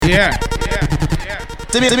Yeah.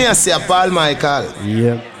 To me, I say Paul Michael.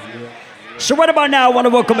 Yeah. So right about now, I want to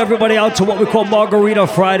welcome everybody out to what we call Margarita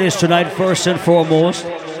Fridays tonight, first and foremost.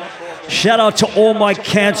 Shout out to all my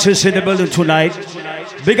cancers in the building tonight.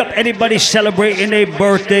 Big up anybody celebrating a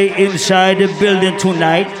birthday inside the building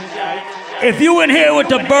tonight. If you in here with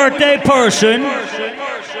the birthday person,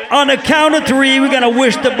 on the count of three, we're going to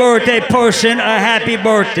wish the birthday person a happy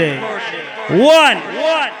birthday. 1,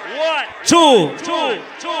 2,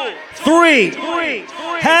 3.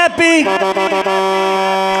 Happy.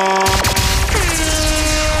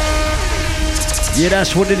 Yeah,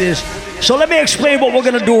 that's what it is. So let me explain what we're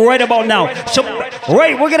going to do right about now. So,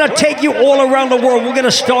 right, we're going to take you all around the world. We're going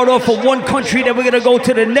to start off from one country, then we're going to go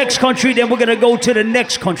to the next country, then we're going to go to the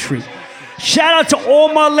next country. Shout out to all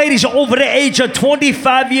my ladies over the age of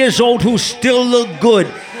 25 years old who still look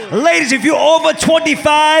good. Ladies, if you're over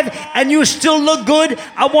 25 and you still look good,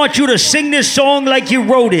 I want you to sing this song like you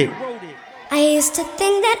wrote it. I used to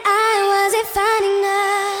think that I wasn't fine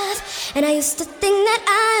enough, and I used to think that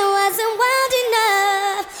I wasn't wild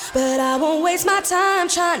enough, but I won't waste my time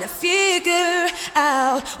trying to figure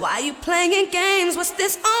out why you playing games, what's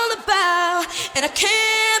this all about, and I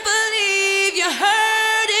can't believe you're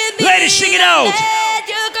hurting me. Ladies, sing it out. Let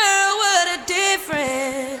your girl, what a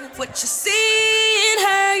difference. What you see in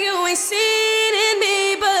her, you ain't seen in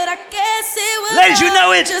me, but I guess it was ladies, you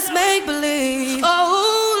know it. Just make believe.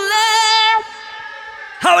 Oh, love.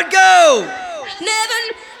 How it go? Never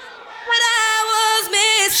knew what I was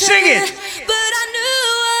missing. Sing it. But I knew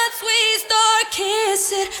once we start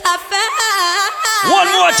kissing, I found.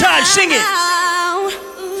 One more time, sing it.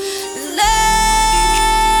 Love.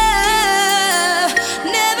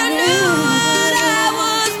 Never knew what I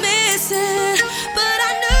was missing, but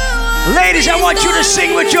I knew. Ladies, I want you to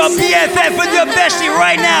sing with your BFF, with your bestie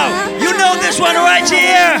right now. You know this one right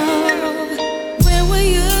here. Where were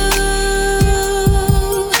you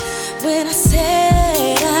when I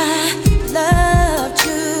said I loved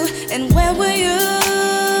you? And where were you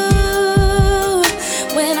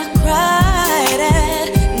when I cried at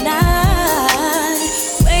night,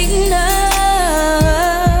 waiting up,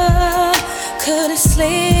 couldn't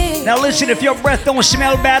sleep. Now listen, if your breath don't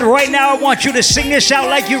smell bad right now, I want you to sing this out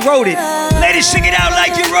like you wrote it. Ladies, sing it out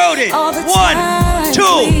like you wrote it. 1,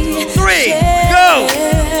 2, 3, go.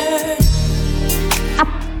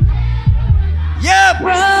 Yep.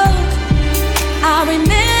 I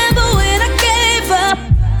remember when I gave up.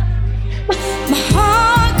 My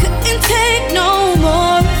heart couldn't take no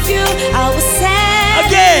more of you. I was sad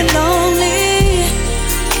again. And lonely.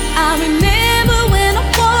 I remember when I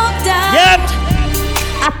walked out. Yep.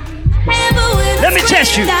 I remember when let me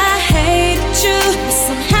test you. I hated you, but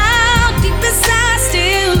somehow deep inside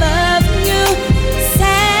still love you.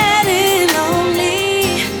 Sad and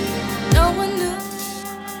lonely. No one knew.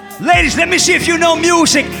 Ladies, let me see if you know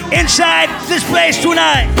music inside this place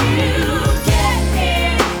tonight.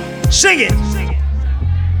 Sing it.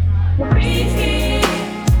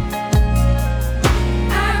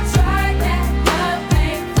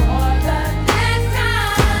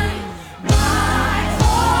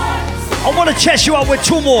 I want to test you out with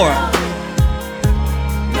 2 more.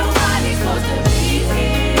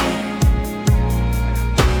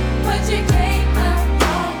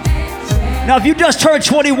 Now, if you just turned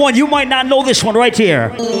 21, you might not know this one right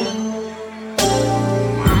here. I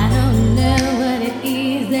don't know what it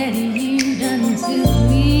is that you've done to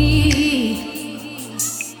me,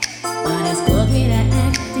 but it's caused me to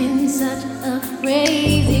act in such a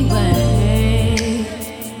crazy way.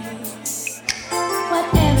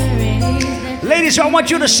 Whatever it is that Ladies, I want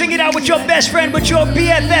you to sing it out with your best friend, with your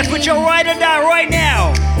BFF, with your ride or die right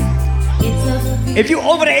now. If you're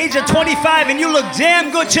over the age of 25 and you look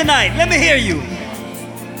damn good tonight, let me hear you.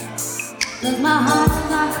 Cause my heart's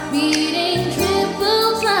not beating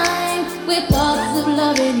triple time with thoughts of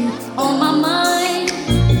loving you on my mind.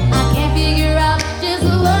 I can't figure out just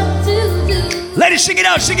what to do. Ladies, sing it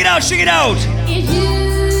out, sing it out, sing it out. It's you.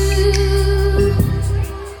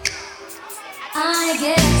 I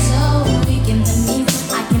get so weak in the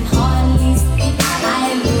knees, I can hardly speak.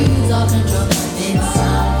 I lose all control. Then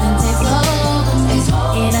something takes over me.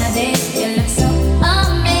 In a day, it looks so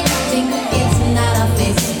amazing. It's not a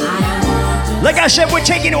face I want to. Like I said, we're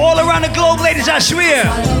taking it all around the globe, ladies, I swear.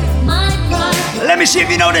 Let me see if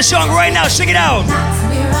you know this song right now. Sing it out.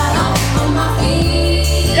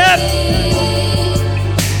 Yep.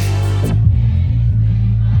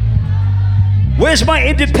 Where's my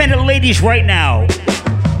independent ladies right now?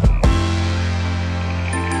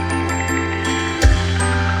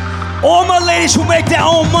 All my ladies who make their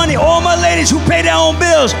own money, all my ladies who pay their own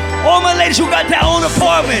bills, all my ladies who got their own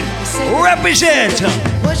apartment, represent.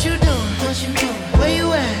 What you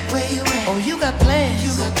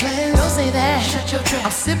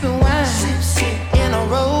I'm sipping wine in a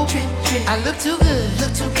robe. I look too good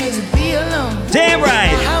to be alone. Damn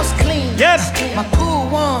right. My house clean. Yep. My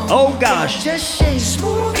pool warm. Oh gosh. Just shake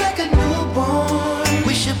smooth like a newborn.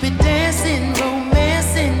 We should be dancing,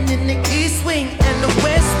 romancing in the east wing and the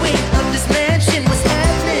west wing of this mansion. What's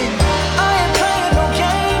happening? I ain't playing no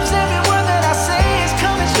games. Every word that I say is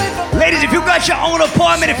coming straight from. Ladies, if you got your own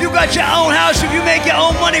apartment, if you got your own house, if you make your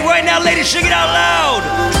own money right now, ladies, sing it out loud.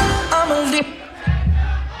 I'ma leave.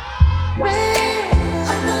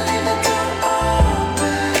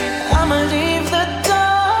 I'ma leave the door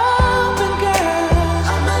open, girl.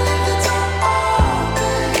 I'ma leave the door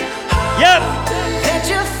open. Yep. That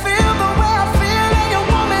you feel the way I feel, and you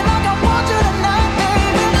want me like I want you tonight,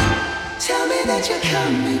 baby. Tell me that you're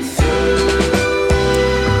coming through.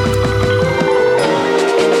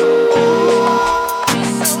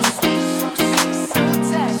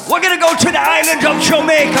 We're gonna go to the island of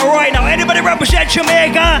Jamaica right now. Anybody represent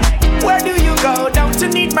Jamaica? Where do you go? Don't you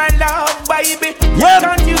need my love, baby? Yep. Why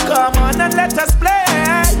don't you come on and let us play?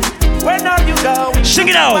 Where do you go? Sing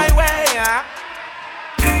it out. My way.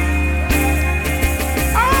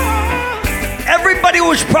 Everybody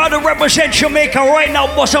who's proud to represent Jamaica right now,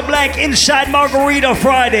 bust a blank inside Margarita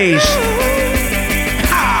Fridays.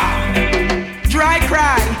 Dry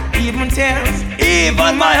cry, even tears.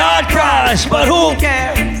 Even my heart cries, but who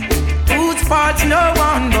cares? Whose fault's no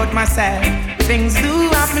one but myself. Things do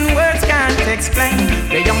happen, words can't explain.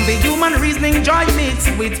 Beyond the human reasoning, joy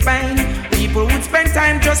mixed with pain. People would spend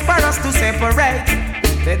time just for us to separate.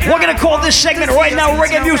 We're gonna call this segment right now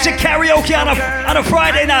Reggae Music Karaoke on a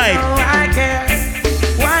Friday night. I care.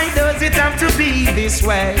 Why does it have to be this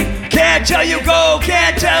way? Can't tell you go,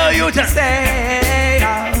 can't tell you to stay.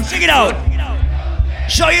 Sing it out.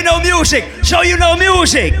 Show you no music, show you no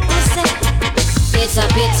music. It's a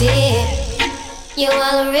pity you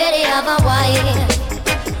already have a wife,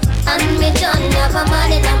 and me don't have a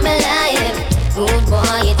man in my life. Good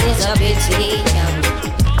boy, it is a pity.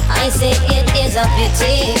 I say it is a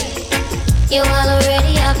pity you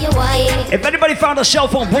already have your wife. If anybody found a cell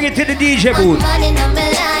phone, bring it to the DJ booth. Man in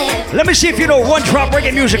my life. Let me see if you know one drop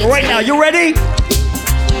reggae music right now. You ready? When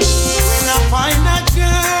I find that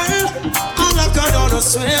girl, I'm like I don't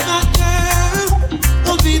swear that girl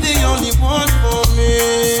will be the only one for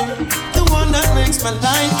me, the one that makes my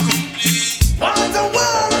life complete. What the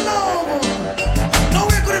world alone? No,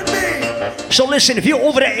 where could it be? So listen, if you're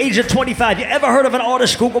over the age of 25, you ever heard of an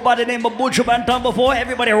artist who go by the name of Buju Banton before?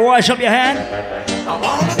 Everybody rise up your hand. I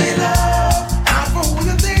wanna be loved, not for who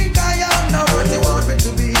you think I am, not what you want me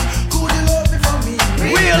to be. Could you love me for me?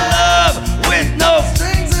 Real love with no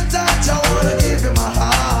strings attached. I wanna give you my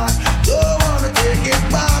heart, don't wanna take it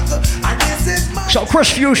back. And this is my. So Chris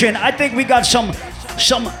Fusion, I think we got some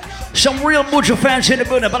real Buju fans in the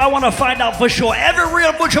building, but I want to find out for sure. Every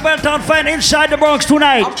real Buju Banton fan inside the Bronx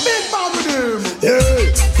tonight. A big man with him. Yeah,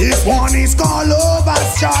 this one is called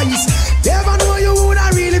Lover's Choice. Never know you would I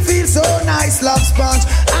really feel so nice, love sponge.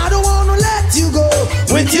 I don't wanna let you go.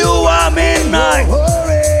 With you I'm in my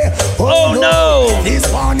oh no. This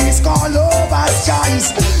one is called Lover's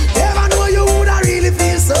Choice. Never know you would I really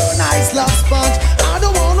feel so nice, love sponge. I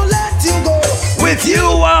don't wanna let you go. With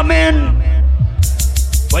you I'm in.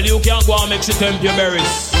 Well, you can't go and mix it temp your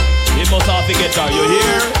berries. You must have to get her, you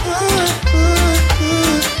hear?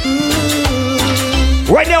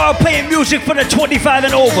 Right now I'm playing music for the 25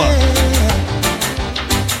 and over.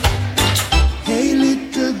 Hey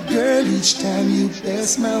little girl, each time you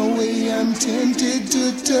pass my way, I'm tempted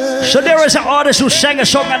to turn. So there is an artist who sang a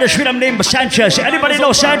song on this rhythm named Sanchez. Anybody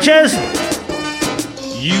know Sanchez?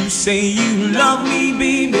 You say you love me,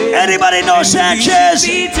 baby. Anybody know Sanchez?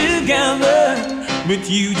 We should be together, but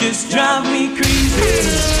you just drive me crazy.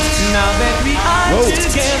 Now that we are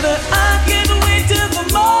together, I can't wait till the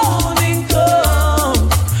morning comes.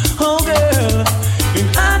 Oh girl, and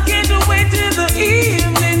I can't wait till the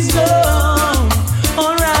evening's done.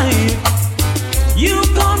 Alright, you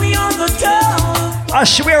call me on the telephone. I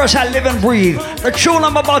swear as I live and breathe, the tune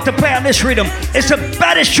I'm about to play on this rhythm is the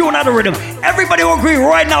baddest tune on the rhythm. Everybody will agree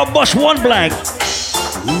right now, bust one blank.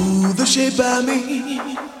 Ooh, the shape of me.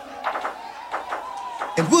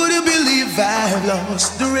 And would you believe I've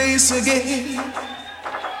lost the race again?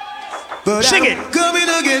 But Sing I'm it. coming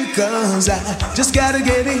again, cause I just gotta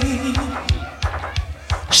get in.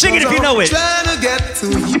 Sing it if you know it. Trying to get to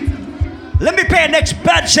you. Let me play next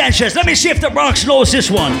Bad Sanchez. Let me see if the Bronx knows this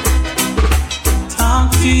one.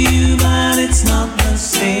 Talk to you, but it's not the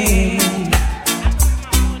same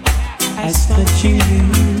as touching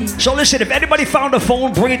you. So listen, if anybody found a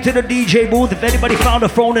phone, bring it to the DJ booth. If anybody found a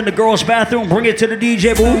phone in the girls' bathroom, bring it to the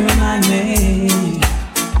DJ booth. My name,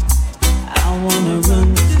 I wanna run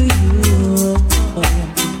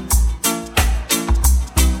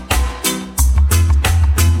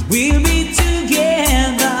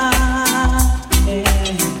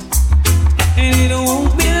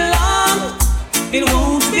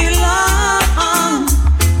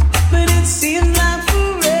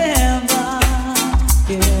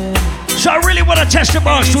test the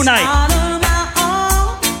Bronx tonight.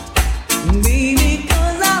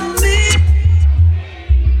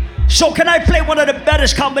 So can I play one of the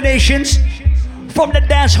baddest combinations from the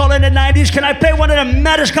dance hall in the 90s? Can I play one of the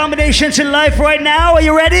maddest combinations in life right now? Are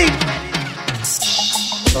you ready?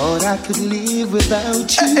 Thought I could live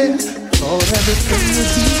without you. Thought everything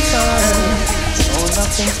would be fine. Saw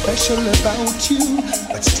nothing special about you,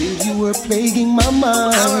 but still you were plaguing my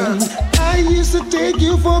mind. I used to take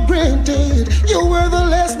you for granted. You were the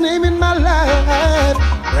last name in my life.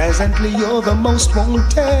 Presently you're the most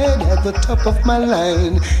wanted at the top of my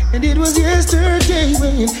line. And it was yesterday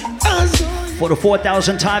when I saw you. For the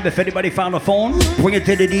 4,000th time, if anybody found a phone, bring it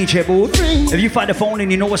to the DJ booth. If you find a phone and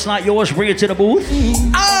you know it's not yours, bring it to the booth.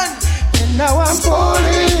 And now I'm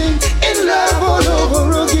falling in love all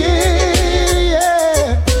over again.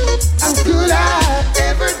 Yeah. How could I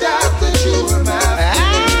ever doubt that you were mine?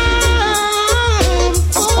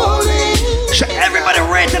 I'm falling. So everybody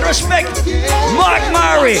rate and respect Mark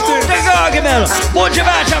Murray, the Gargamel, Buju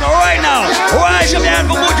Banton right now. Rise up your hand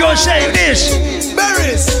for Buju and say this.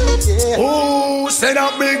 Berries. Oh, say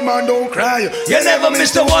that big man don't cry. You never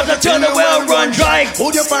miss the water till the well run dry.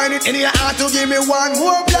 Would you find it in your heart to give me one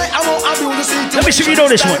more play? I won't have you to see. Let me see if you know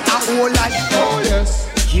this one. Oh, yes.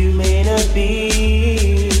 You may not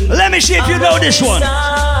be. Let me see if you know this one.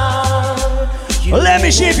 Let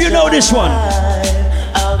me see if you know this one.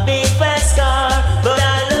 A big fat scar, but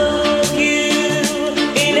I love you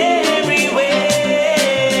in every way.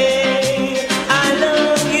 I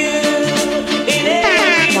love you in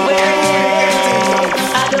every way.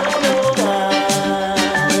 I don't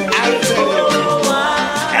know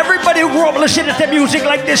why. Everybody who grew up listening to music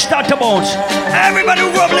like this, start to bounce. Everybody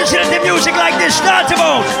who grew up listening to music like this, start to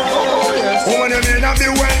bounce. Woman, you may not be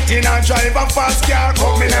wealthy and drive a fast car.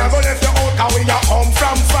 Come me never left you out, cause we are home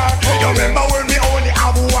from far. You remember when we only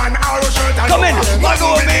have one arrow shirt and come in, walk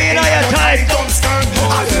over me in your tight. As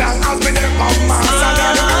long as we never have mass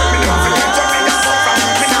and me never forget to me and come from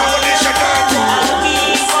me now this your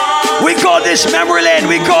girl. We call this memory lane,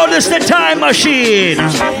 we call this the time machine. The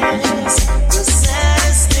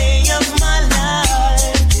saddest day of my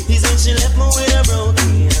life is when she left me with a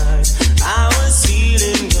broken heart. I was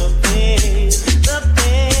feeling the pain,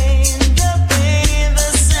 the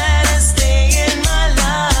saddest day in my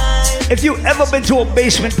life. If you ever been to a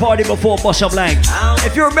basement party before, bust a blank.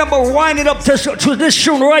 If you remember winding up to this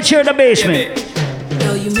tune right here in the basement.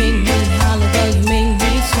 Though you make me holler, though you make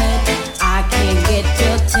me sweat, I can't get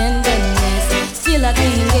your tenderness. Still I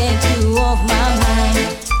can't get you off my mind.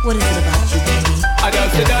 What is it about you, baby? I don't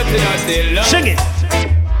say that. Sing it.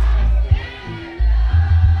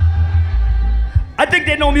 I think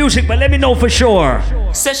they know music, but let me know for sure.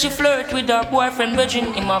 Says she flirt with her boyfriend,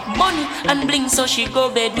 virgin him of money and bling, so she go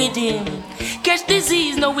bed with him. Catch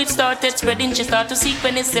disease, now it started spreading. She start to seek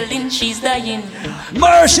penicillin, she's dying.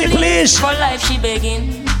 Mercy, please. For life she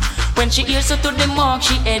begging. When she hears her to the mark,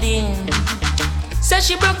 she heading. Says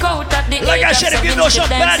she broke out at the like age I said, of if you 7, know she some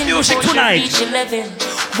bad dancing music before tonight. she reach 11.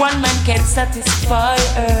 One man can't satisfy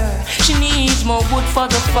her. She needs more wood for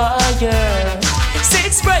the fire.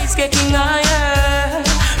 Six price getting higher.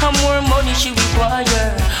 And more money she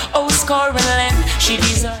require. Oh, score and land she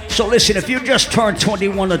desire. So listen, if you just turned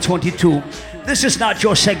 21 or 22, this is not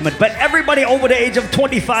your segment. But everybody over the age of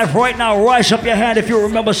 25 right now, rise up your hand if you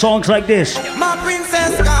remember songs like this. My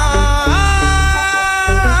princess gone,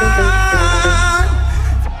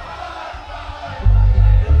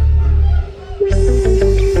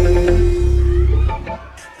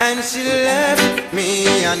 and she left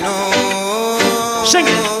me, I know. Sing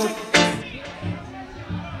it.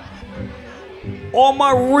 All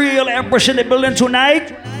my real empress in the building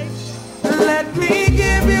tonight. Let me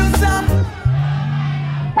give you some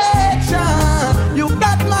action. You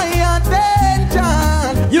got my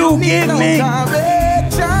attention. You give me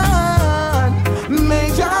direction.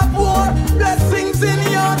 Major war blessings in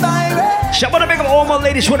your direction. So I want to make up all my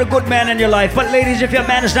ladies with a good man in your life. But ladies, if your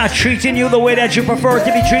man is not treating you the way that you prefer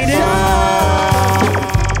to be treated.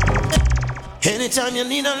 Anytime you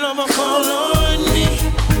need a lover, call on me.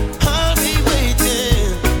 I'll be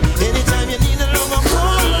waiting. Anytime you need a lover,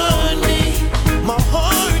 call on me. My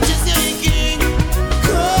heart is aching.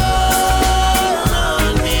 Call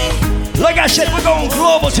on me. Like I said, we're going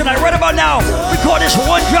global tonight. Right about now, we call this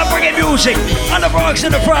one drop reggae music on the Bronx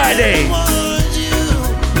and the Friday.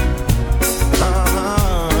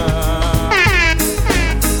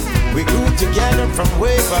 We grew together from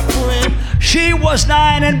way back when. She was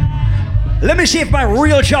 9 and let me see if my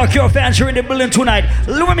real Jacure fans are in the building tonight.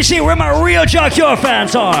 Let me see where my real Jacure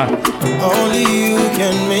fans are. Only you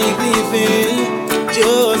can make me feel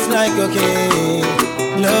just like a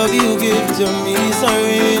king. Love you give to me so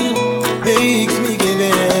real, makes me give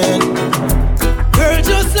in. Girl,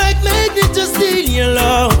 just like magnet, just steal your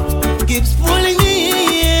love, keeps pulling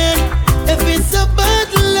me in. If it's a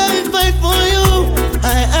battle, I fight for you.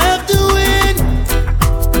 I have to win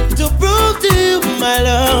to prove to you my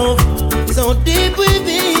love, so deep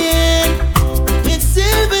within. It's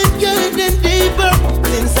even getting deeper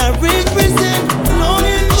since I represent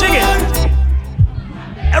longing for. Sing it.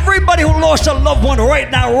 Everybody who lost a loved one right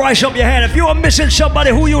now, rise up your hand. If you are missing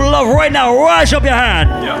somebody who you love right now, rise up your hand.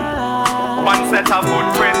 Yeah. One set of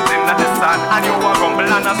footprints in the sun, and you are rumble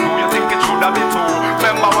and a screw. You think it should have been two.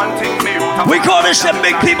 Remember one thing, me. We call this the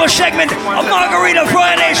Big People segment of Margarita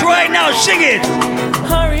Fridays right now. Sing it.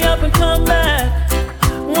 Hurry up and come back.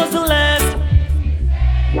 Was the last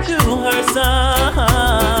to her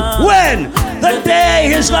son. When the day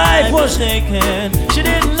his life was taken, she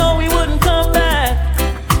didn't know he wouldn't come back.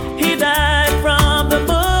 He died from the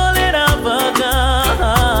bullet of a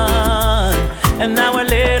gun, and now our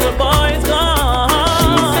little boy's gone.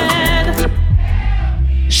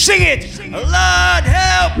 She said, sing it. Lord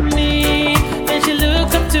help me. Then she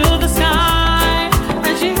looked up to the sky,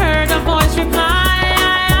 and she heard a voice reply.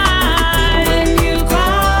 When you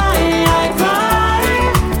cry, I cry.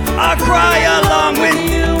 I cry along with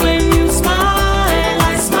you. When you smile,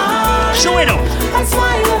 I smile. So it up. I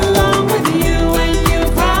smile along with you when you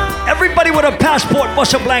cry. Everybody with a passport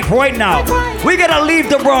bust a blank right now. We gotta leave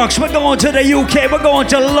the Bronx. We're going to the UK. We're going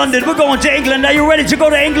to London. We're going to England. Are you ready to go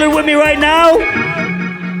to England with me right now?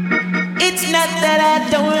 It's not that I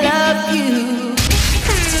don't love you.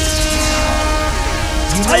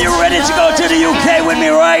 Are you ready to go to the UK with me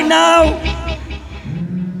right now?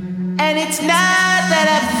 And it's not that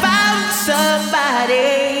I found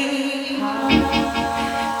somebody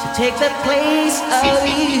to take the place of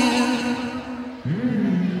you,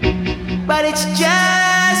 but it's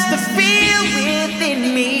just the feel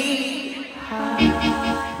within me.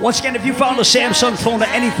 Once again, if you found a Samsung phone or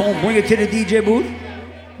any phone, bring it to the DJ booth.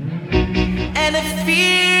 And a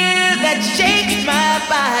feel that shakes my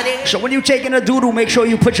body. So when you're taking a doodle, make sure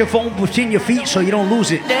you put your phone between your feet so you don't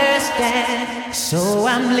lose it. Understand, so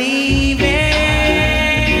I'm leaving.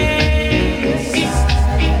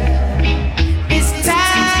 It's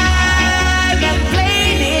time I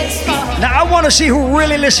play this song. Now I want to see who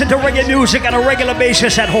really listen to reggae music on a regular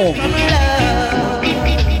basis at home.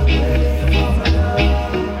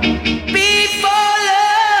 Before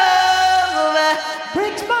love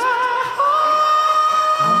breaks my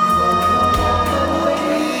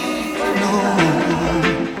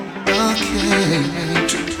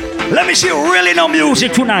Let me see who really know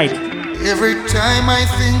music tonight. Every time I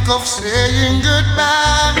think of saying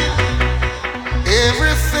goodbye,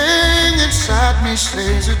 everything inside me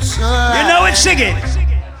says it's a lie. You know it, sing it.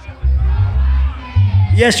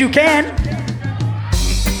 Yes, you can.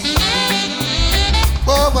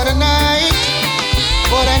 Oh, what a night.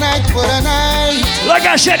 What a night, what a night. Like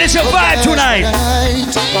I said, it's a vibe tonight. I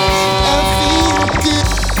feel good.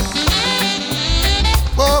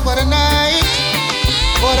 Oh, what a night.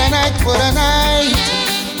 What a night, what a night.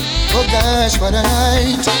 Oh gosh, what a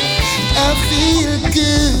night. I feel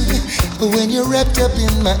good when you're wrapped up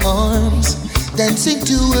in my arms, dancing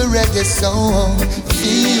to a reggae song.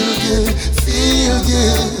 Feel good, feel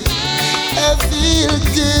good. I feel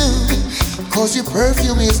good, cause your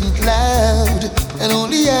perfume isn't loud, and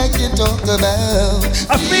only I can talk about.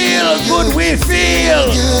 I feel good, we feel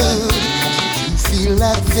good. You feel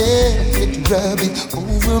like velvet rubbing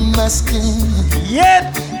over my skin.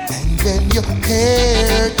 Yep. And then your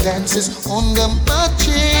hair dances under my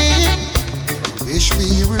chin. Wish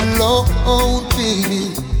we were alone,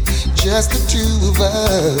 baby, just the two of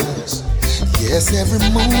us. Yes, every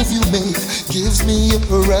move you make gives me a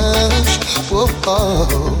rush. Whoa,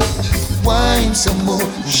 oh. Wine some more,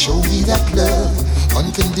 show me that love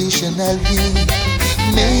unconditionally.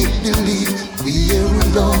 Make believe we're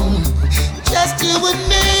alone, just you and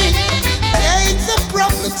me. Take the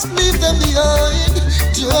problems, leave them behind.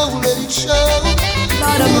 Don't let it show.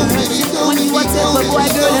 Lord of mercy, when you are tell a boy,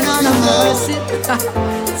 girl, and I'm mercy.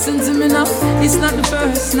 Listen to me now, it's not the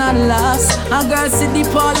first, not the last. A girl sit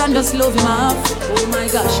deep all and just love him off. Oh my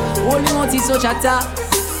gosh, only want is such a top.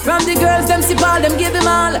 From the girls, them see Paul, them give him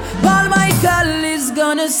all. Paul Michael is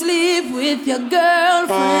gonna sleep with your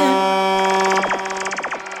girlfriend.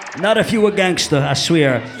 Not if you a gangster, I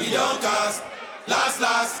swear. We don't cast, last.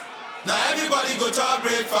 Now everybody go to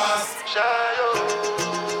breakfast.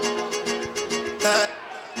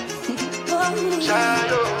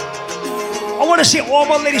 I want to see all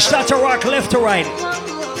my ladies start to rock left to right.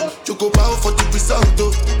 You go bow for the result,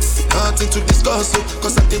 oh. Nothing to discuss, oh.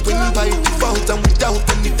 Cause I did win by default and without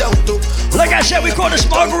any doubt, oh. Like I said, we call this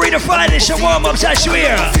Margarita Fridays, some warm-ups, I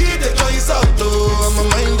swear. Feel the choice out, oh. I'm a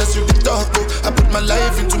mind that's really talk, oh. I put my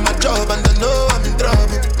life into my job and I know I'm in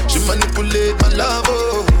trouble. She manipulate my love,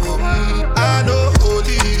 oh. I know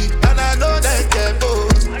holy and I know that get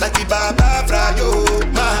both. Like the Baba Frayo,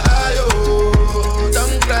 my ayo.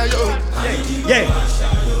 Don't cry, yo. Yeah.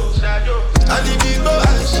 And the people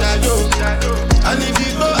and shadow. And the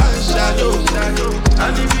people and shadow.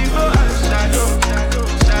 And the people and shadow.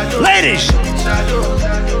 Ladies. You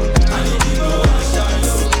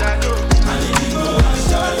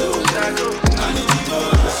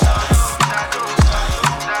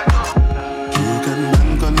can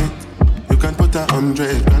bank on it. You can put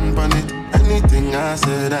 100 grand on it. Anything I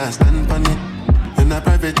said, I stand on it. In a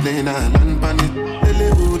private lane, I land on it.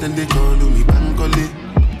 Hollywood and they call me Bankole.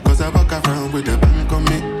 I walk around with a bank on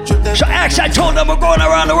me. So actually, I told them we're going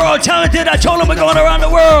around the world. Talented, I told them we're going around the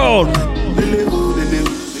world.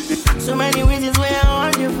 So many reasons why I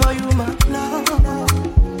want you for you, my love.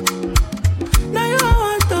 Now you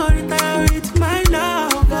want to retire with my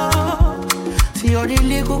love. See all the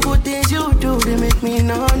little good things you do, they make me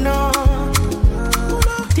no.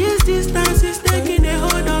 This distance is taking a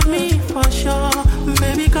hold of me for sure.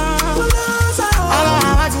 Baby, come. I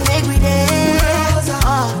want to make me there.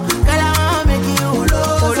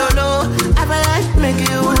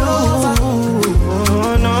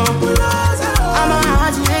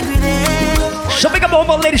 So big up all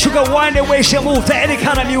my ladies who can wind their waist and move to any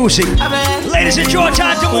kind of music. Ladies, it's your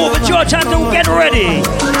time to move. It's your time to get ready.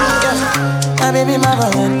 Baby, my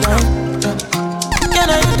Valentine.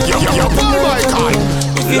 You're my time.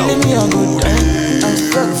 You feeling me a good time.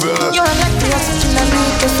 You are like the oxygen I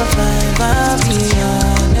need to survive. I'll be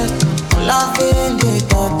honest. Loving the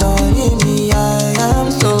thought of me, I am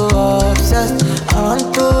so obsessed. I want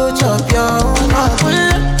to chop your heart.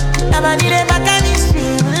 Never did it back and it's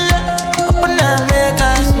real. Open up, make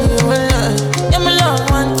us feel. Yeah, my love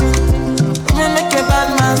want to. You make a bad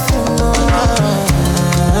man feel.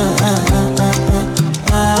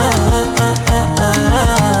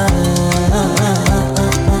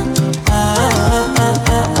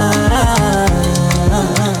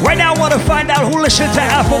 Right now I want to find out who listens to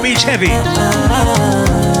Afro Beach Heavy.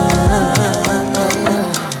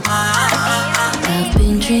 I've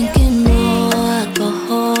been drinking more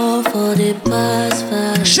alcohol for the past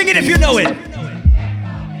 5 Sing it if you know it.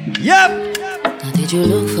 Yep. Now did you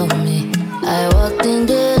look for me? I walked in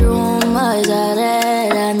the room, eyes are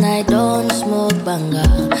red and I don't smoke banga.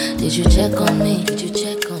 Did you check on me? Did you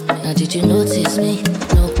check on me? Now did you notice me?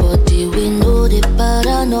 Nobody will know the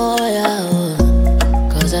paranoia.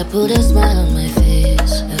 Cause I put a smile on my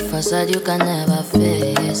face, a facade you can never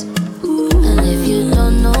face. And if you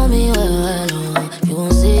don't know me well, you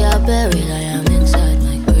won't see how buried I am inside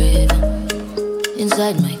my grave.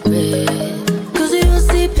 Inside my grave. Cause you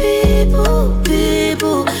see people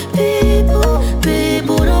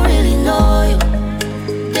don't really know you.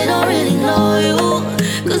 They don't really know you.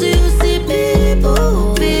 Cause you see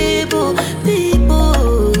people, they don't really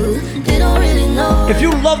know. If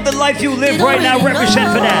you love the life you live right now,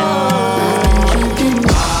 represent for that.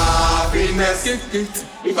 Happiness.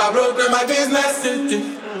 If I broke down my business,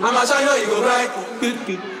 I'ma show you go right.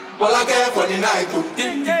 Well, I care for the night.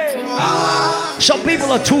 Some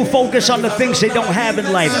people are too focused on the things they don't have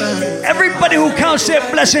in life. Everybody who counts their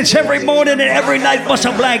blessings every morning and every night must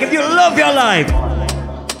have blank. If you love your life.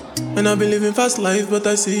 And I've been living fast life, but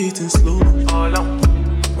I see it in slow.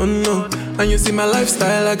 Oh no, and you see my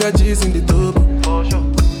lifestyle, I got G's in the double.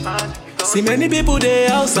 See many people there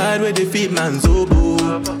outside where they feed man's oboe.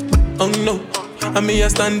 Oh no, and me I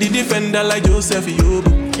stand the defender like Joseph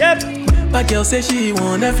Yobo. Yep. My girl say she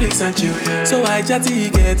want Netflix and chill, so I chatty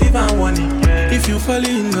get even warning. If you fall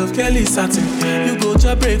in love, Kelly satin. You go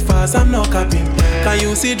to breakfast, I'm not capping. Can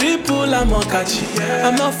you see dripple, I'm not catchy.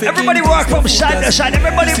 I'm not faking. Everybody rock from side to side.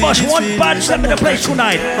 Everybody must one bad step in the place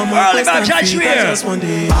tonight. Early back, I swear.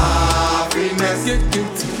 Happiness.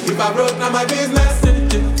 If I broke down my business,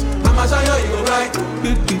 I'ma show you go right.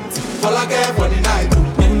 All I care for the night.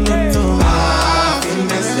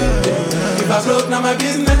 If I broke down my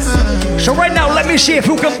business. So right now, let me see if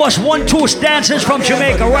you can bust 1-2 dances from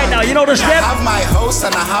Jamaica right now. You know the step? I have my house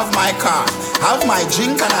and I have my car. Have my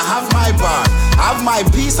drink and I have my bar. Have my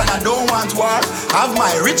peace and I don't want war. Have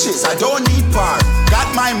my riches, I don't need part.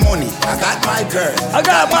 Got my money, I got my girl. I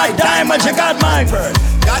got my diamonds, I got my pearl.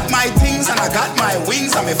 Got my things and I got my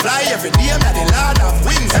wings. And me fly every day, I'm the Lord of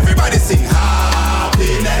wings. Everybody sing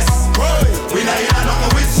happiness. We not in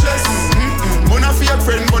nothing with stress.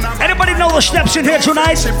 Anybody know the more steps in here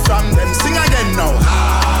tonight. From them, sing again now.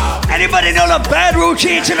 Anybody know the bad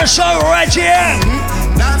routine to the song right here?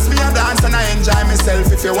 Dance me a dance and I enjoy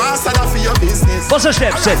myself. If you want to for your business. What's the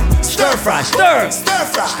step? Stir fry, stir. Stir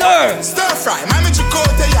fry. Stir. Stir fry. Mami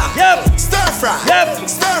Chicote, yeah. Yep. Stir fry. Yep.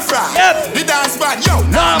 Stir fry. Yep. The dance band, yo.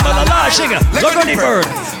 Nah, singer. Lego the bird.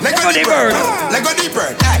 Lego the bird. Lego the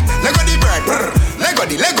bird. Lego the bird. Lego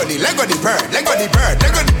the bird. Lego the bird.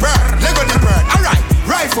 Lego the bird. Lego the bird. Alright.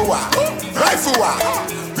 Rifle war. Rifle war.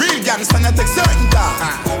 Real gangsta not take certain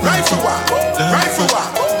time. Rifle war. Rifle war.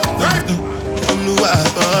 Rifle.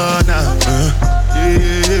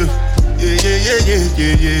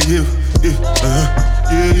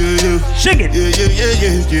 Sing it.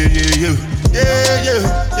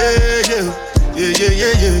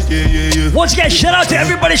 Once again, shout out to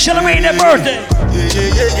everybody celebrating their birthday.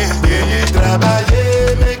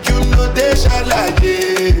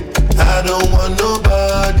 I don't want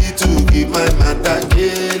nobody to give my matter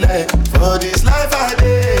kill. For this life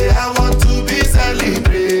I want to be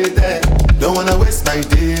celebrated. Don't wanna waste my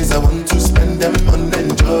days, I want to spend them on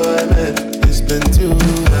enjoyment. It's been too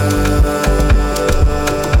long.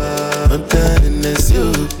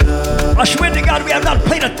 I swear to God, we have not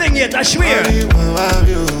played a thing yet, I swear.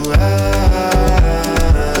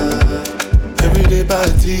 Everyday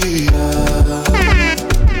party.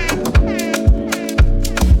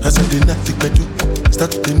 I said the night take me do,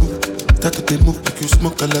 start to move, like you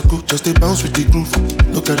smoke a lago. Just a bounce with the groove,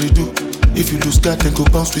 no carry do. If you lose God, then go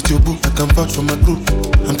bounce with your boo. I can vouch for my group,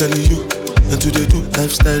 I'm telling you. And to they do,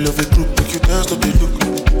 lifestyle of a group. Make you dance, no they look.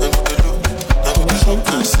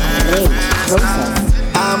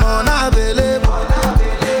 I'm unavailable,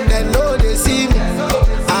 they know they see me.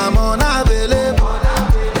 I'm unavailable,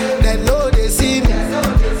 they know they see me.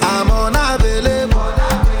 I'm unavailable,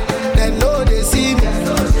 they know they see me.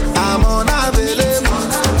 I'm unavailable,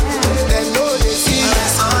 they know they see me.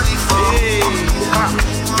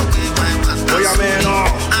 Oh yeah, man,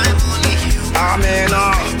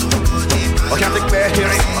 okay, I take back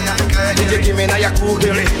hearing. Did you give me now your cool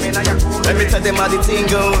hearing? Let me tell them how the thing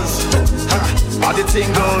goes. How the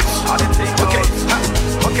thing goes. Okay,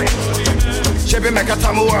 okay. Chebe make a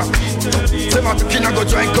tamua. Say my tukina go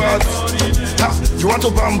join God. You want to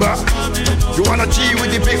bamba? You wanna G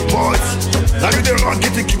with the big boys? Now you the wrong,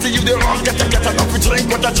 get it, you the wrong, get enough with drink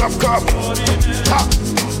with a drop cup.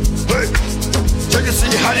 Hey, so you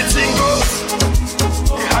see how the thing goes?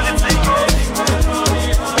 How the thing goes?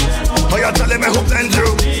 Oh, you're telling me who blend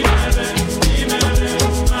you?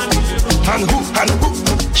 And who?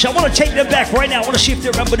 So I want to take them back right now. I want to see if they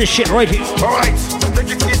remember this shit right here. Alright, take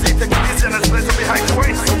it easy, and let's play some behind the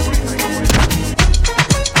waist.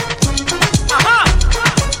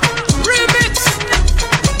 Remix!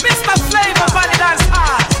 Mr. Flavor, Body Dance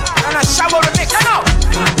Hard. And a shower remix, I know.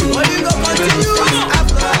 What you gonna continue?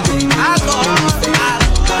 Alcohol.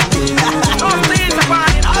 Don't please the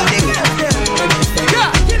body.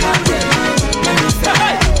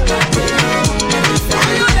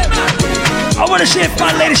 I want to see if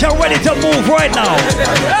my ladies are ready to move right now.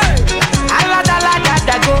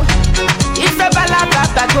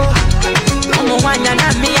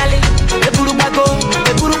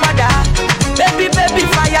 Baby,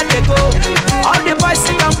 fire they go. All the boys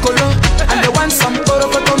sit down colo, and they want some poro.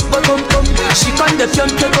 She come the pion,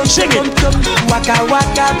 sing it. Waka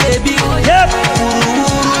waka, baby. Yep.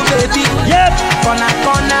 Baby. Yep.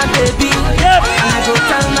 Corner, baby. Yep. And I go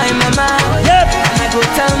tell my mama. Yep. And I go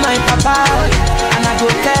tell my papa. And I go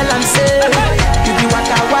tell am say, you be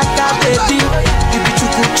waka waka, baby. You be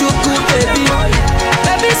chuku, baby.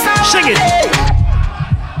 Baby, sing it.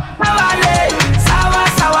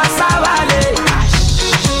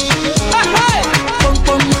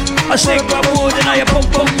 I sing more than I pum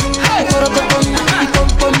pum.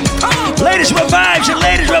 Ladies with vibes and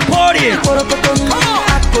ladies with partying.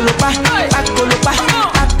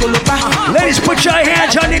 Ladies, put your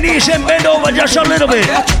hands on your knees and bend over just a little bit.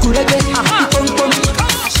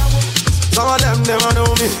 Some of them never know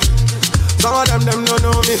me. Some of them don't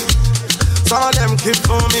know me. Some of them keep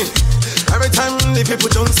for me. Every time the people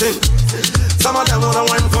don't sing. Some of them wanna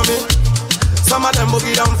wine for me. Some of them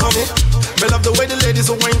boogie down for me. They love the way the ladies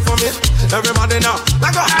will wine for me. Everybody now,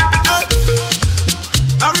 like a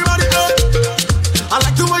everybody know. I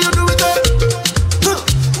like the way you do it.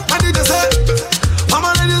 I did the same. All my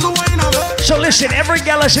ladies will wine on me. So listen, every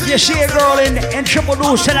gallus, if you see a girl in Triple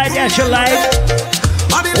Deuce tonight that you like,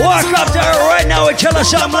 walk up to her right now and tell her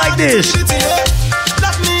something like this.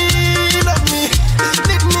 Love me, need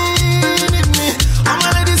me. All my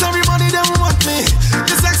ladies, everybody, they want me.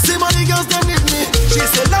 The sexy money girls, they need me. She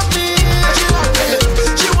said, love me, she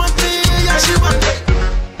want me, yeah, she want me.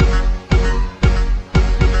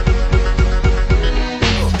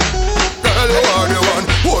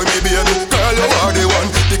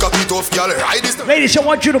 Ladies, I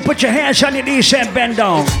want you to put your hands on your knees and bend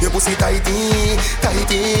down. Your pussy tighty,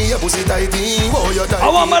 tighty, your pussy tighty. Oh, you're tighty. I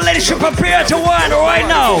want my ladies to prepare to wine right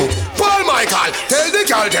now. Paul Michael, tell the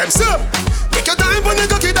girl them, sir. Take your time on the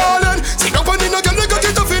cocky, darling. Sit down on the no girl, the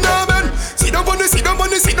cocky tough in her man. Sit down on the, sit down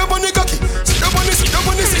on the, sit down on the cocky. Sit down on the, sit down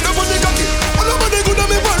on the, sit down on the cocky. All over the good of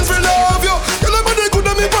me one for love you. All over the good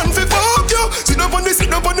of me one for fuck you. Sit down on the,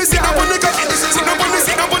 sit down on the, sit down on the cocky. Sit down on the,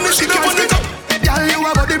 sit down on the, sit down on the cocky. Girl, you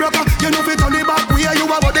a body broker. You know fi turn it back. We are you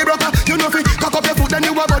a body broker. You know fi cock up your foot and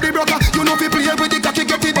you a body broker. You know fi play with the cocky,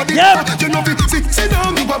 get the body broker. You know fi sit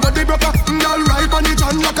down, you a body broker. Girl, right on the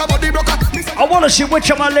chan like a body broker. I wanna see which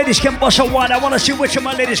of my ladies can bust a wine. I wanna see which of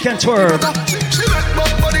my ladies can twerk.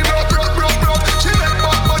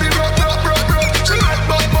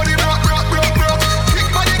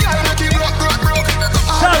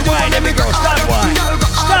 Start wine, every girl, start wine.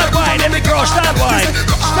 Start wine, every girl, start wine.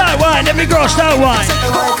 Start wine, every girl, start wine.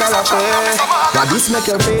 Why this make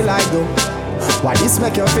you feel like though? Why this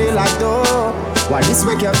make you feel like though? Why this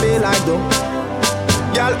make you feel like though?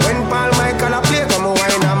 Girl, when Paul Michael a play, come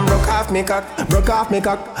wine and broke off me cock, broke off me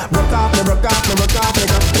cock, broke off me, broke off me, broke off me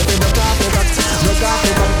cock, broke off me cock, broke off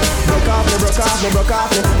me cock, broke off me, broke off me, broke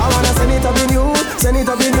off me. I wanna send it up in you, send it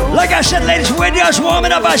up in you. Like I said, ladies, we're just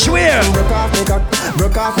warming up, I swear. Broke off me cock,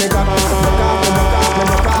 broke off me cock, broke off me, broke off me,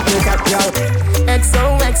 broke off me cock, girl.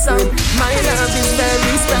 XOXO, my love is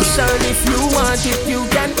very special. If you want it, you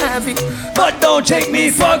can have it. But don't take me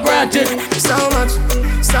for granted. So much,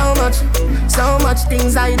 so much, so much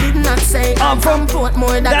things I did not say. I'm from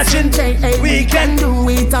Portmore, that's in J.A. We can do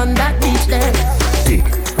it on that beach there. Tick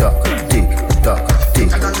tock, tick tock, tick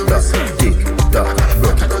tock, tick tock.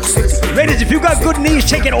 Ladies, if you got good knees,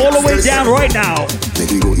 take it all the way down right now.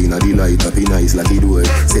 Make you go in a the light, happy nice like it door.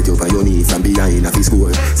 Set you on your knees from behind a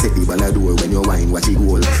score. Set the ball a door when you wine, watch it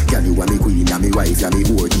goal. Girl, you are me queen, you are me wife, you are me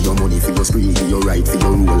whore. Give your money for your spree, give your right for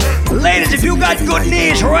your rule. Ladies, if you got good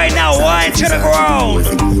knees right now, wine to the ground.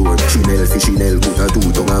 Chanel, put a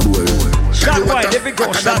two tongue a bowl. Start wine, every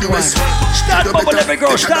girl, start wine. Start bubble, every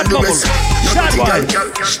girl, start bubble. Start wine,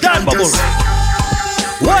 start bubble.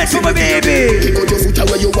 Wine for my baby. Kick out your foot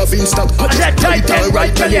away, you have in stock. I said tight and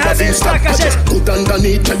right, tell you have in stock. I said good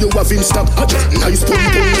underneath, tell you have in stock. I just nice pum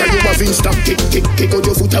pum, tell you have in stock. Kick out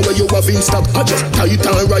your foot away, you have in stock. I just tight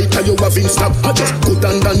and right, tell you have in stock. I just good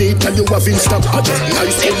underneath, tell you have in stock. I just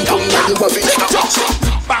nice pum pum, tell you have in stock.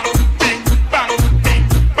 Bang, bing, bang, bing,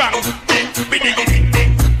 bang, bing, biddy ding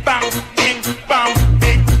ding, bang, bing, bang,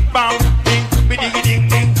 bing, bang, bing, biddy ding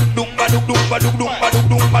ding, dum ba dum dum ba dum dum ba dum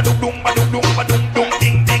dum ba dum dum ba dum dum ba dum dum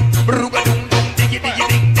ding ding, bruga dum dum diggy diggy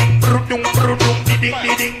ding ding, brudum brudum ding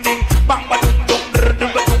ding ding ding, bang ba dum dum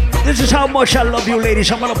dum dum. this is how much I love you,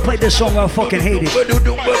 ladies. I'm gonna play this song. I fucking hate it.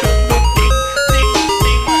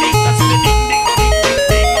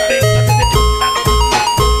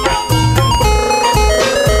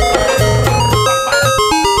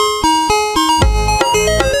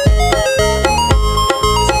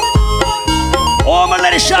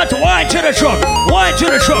 Shot, wine to the truck, wine to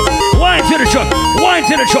the truck, wine to the truck, wine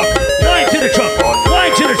to the truck, wine to the truck,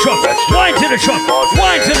 wine to the truck, wine to the truck,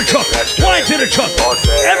 wine to the truck, wine to the truck.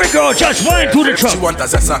 Every girl just wine to the truck. She want a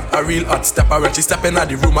zessa, a real hot stepper. When she step in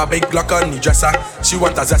the room, a big Glock on the dresser. She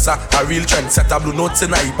want a zessa, a real trendsetter. Blue notes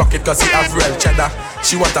in her pocket cause he have real cheddar.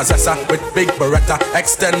 She want a zessa with big Beretta,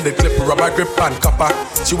 extended clip, rubber grip and copper.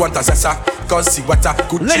 She want a zessa cause she wetter.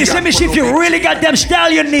 Ladies, let me see if you really got them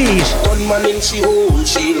stallion knees. One man in she hole,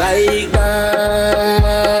 she like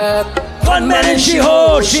that. One man in she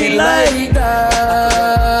hole, she like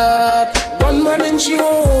that. One man in she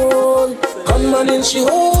hole, one man in she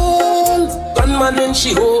hole, one man in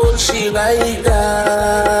she hole, she like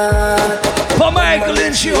that. For Michael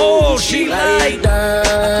in she hole, she like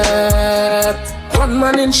that. One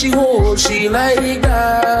man in she hole, she like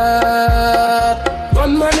that.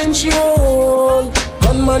 One man in she hole,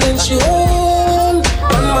 one man in she hole,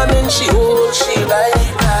 one man in she hole, she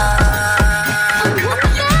like that.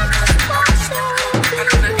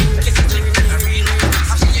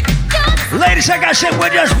 Ladies, like I said, we're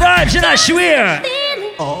just vibes and I swear.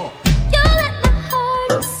 Oh.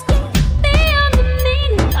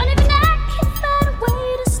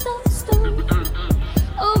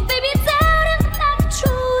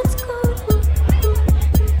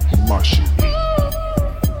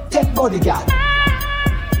 Bodyguard,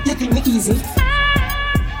 you think me easy?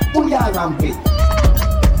 Who you are ramping?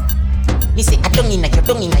 Me say, I don't inna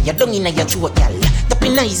your throat, gal.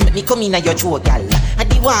 Tapping eyes make me come inna your throat, gal. I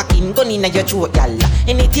di walking, gun inna your throat, gal.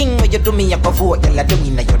 Anything where you do me, I go vote, gal. I don't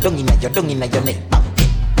inna your neck.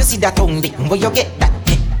 You see that tongue dick, where you get that?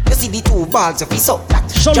 You see the two balls of his up that.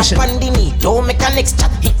 Jump on the knee, don't make a next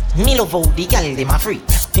chat. Me love how the gal dem a free.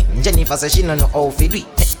 Jennifer say she no know how to do it.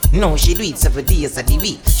 No, she do it 7 days of the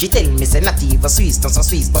week. She tell me say not even Swiss, not so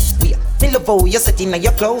Swiss, but we. Me love how you set in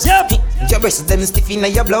your clothes. Yep. Your breasts them stiff in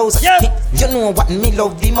your blouse. Yep. You know what me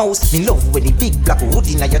love the most? Me love with the big black hood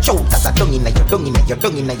in your throat. That's a dung in your throat,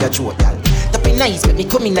 gal. That be nice, but me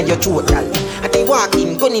come in your throat, gal. I be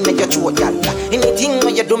walking, gun in your throat, gal. Anything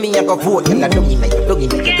when you do me, I go vote, gal. Dung in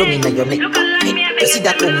your neck. You see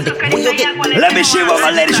that tongue, where you get? Let me see what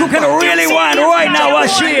my ladies who can really want right now are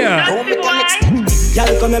here. Y'all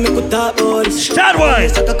come and make a talk about it. Start one.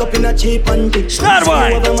 Suck a cup in a cheap and Start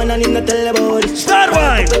one. Over man and in a tell about it. Start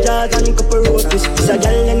one. Couple jars and couple roaches. It's a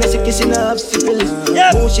gal and a sick kiss in a syphilis.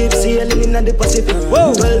 Yep. Two ships sailing in the Pacific.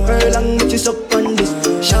 Whoa. 12 furlong which is up on this.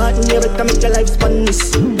 Short and you better make your life span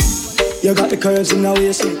this. You got the curves in the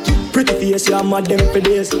waist. Pretty face, you're mad them for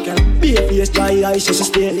days. Be a face, dry eyes, just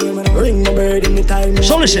stay. Ring my bird in the time.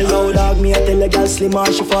 So listen. Low dog, me I tell a gal slim or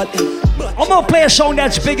she fat. I'm gonna play a song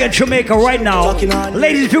that's big in Jamaica right now.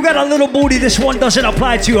 Ladies, if you got a little booty, this one doesn't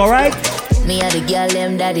apply to you, alright? Me a the girl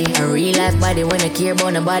them daddy. A real life body when I care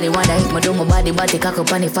about nobody. When I hit my do my body cock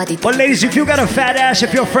up on the fatty. But ladies, if you got a fat ass,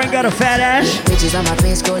 if your friend got a fat ass, bitches on my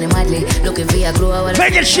face scrolling madly. Looking for a glow.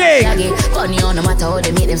 make it shake. Funny on no matter how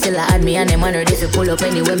they meet them still add me. And them under this pull up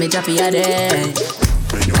anyway me drop you there.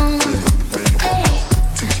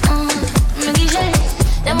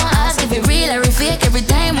 Them I ask if it real or fake every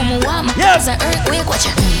time I'm a warm. Yes, an earthquake, watch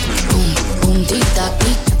it. Boom, boom, tick tock,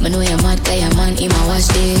 tick. Me know you're mad, cause your man, him a watch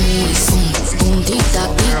this. Boom, boom, tick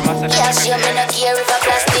tock, tick. Yeah, she me not care if I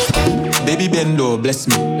plastic. Baby bendo, bless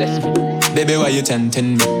me. Baby, why you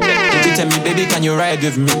tempting me? Did you tell me, baby, can you ride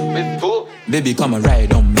with me? Baby, come and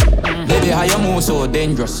ride on me. Baby, how you move so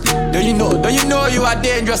dangerously? Don't you know you are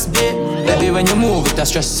dangerous, babe? Baby, when you move, it's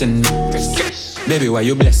stressing me. Baby, why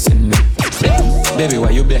you blessing me? Baby, why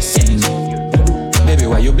you blessing me? Baby,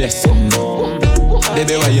 why you blessing me?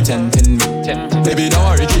 Baby, why you tempting me? Baby, don't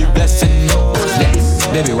worry, keep blessing me. Bless.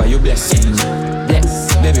 Baby, why you blessing me?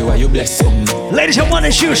 Bless. Baby, why you blessing me? Ladies, I want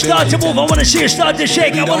to see you start to move. I want to see you start to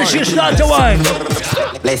shake. I want to see you start to wine.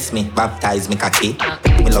 Bless me, baptize me cocky.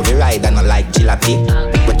 Me love you ride and I like jalopy.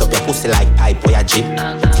 Wet up your pussy like pipe or your jeep.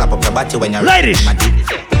 Slap up your body when you're ladies.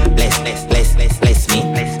 Bless me.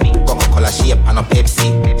 Coca-Cola shape and a Pepsi.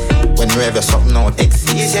 When you have your something out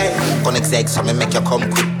exist. Connect eggs so me make you come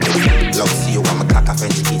quick. Love see you when me cock a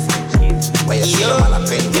French kiss. Where you see your man a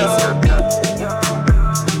French kiss.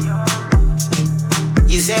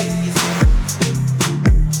 You say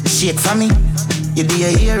shake for me. You do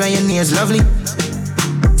your hair and your nails lovely.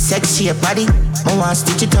 Sexy your body, I want to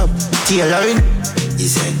stitch it up. Tailoring, you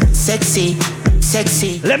say sexy.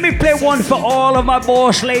 Let me play one for all of my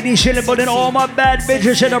boss ladies chilling, but then all my bad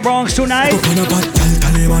bitches in the Bronx tonight. A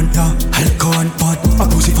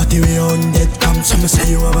pussy for the way on dead come. Some say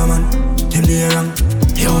you have a man, them they wrong.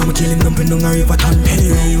 You want me killing them, pin on a river town.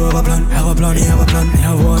 Anyway, you have a plan, have a plan.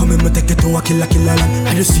 Come in, me take it to a killer land.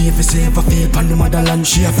 I just see if it's safe, I feel pan the motherland.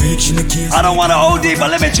 She a freak, she no case. I don't want to OD, but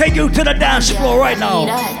let me take you to the dance floor right now.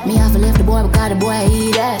 Me have to left the boy because the boy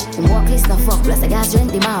eat that. The walk list of fuck, plus I got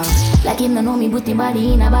strength in mouth. Like him no know me, put the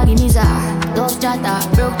body in a bag in his eye. Dove chatter,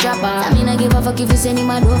 broke chopper. I mean I give a fuck if you send him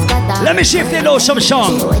a dove cutter. Let me see if they know some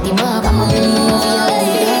song. I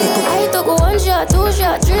took 1 shot, 2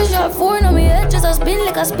 shot, 3 shot, 4. Now me head just a spin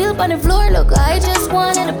like a spill on the floor. Look, I just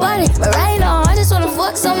wanted a body, but right now I just wanna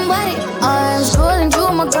fuck somebody. I'm scrolling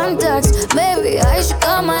through my contacts. Maybe I should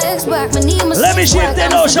call my ex back. Let me see if they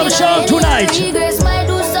know some song tonight. Regrets might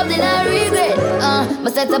do something I regret.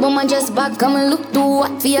 But set up on my chest back, come and look too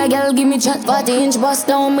hot for your girl. Give me chat 40-inch bust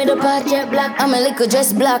down with a part jet black. I'm a liquor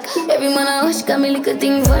dress black. Every man I wish got me liquor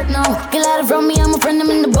thing fat now. Get out from me, I'm a friend, I'm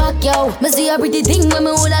in the back, yo. Me see a pretty thing when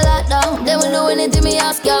me hold a lot down. They will do anything me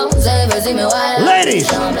ask, yo. Say if you see me wild. Ladies!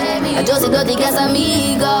 I just got the gas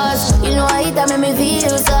amigos. You know I hit that make me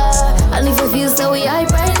feel so. And if you feel so we hype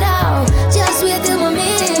right now, just wait till my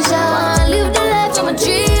mission. Live the life of my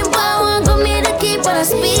dream. I want come here to keep on a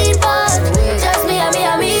speed bus. Just me and me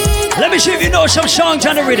amigo. Let me see if you know some songs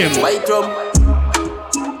on the rhythm. White rum.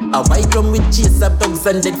 A white rum with chase up dogs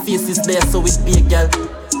and dead faces there, so it be a girl.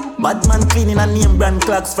 Bad man cleaning a name brand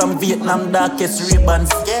clocks from Vietnam, darkest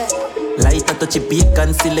ribbons. Yeah. Light a touchy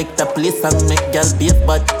bacon, select a place and make girl beat,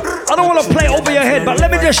 but I don't want to play over your head, but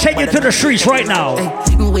let me just take you to the streets right now.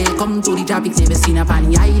 Welcome to the tropics, never seen a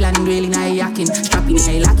funny island, really nice yacking. Strapping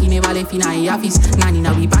a lucky, never left in a office. Nanny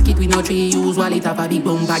now we pack it with no tree, use wallet of a big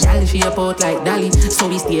bumper. Gal, she a port like Dali, so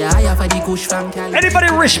we stay higher for the kush from Cali. Anybody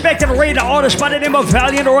respect and rate the artist by the name of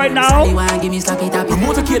Valiant right now? Give me slack it up. A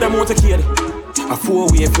motorcade. A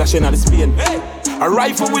 4-way flashing on the spin. A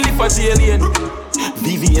rifle will live for the alien.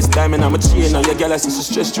 VVS diamond, I'm a chain. And your girl, I see she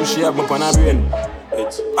stressed too, she have up on her brain.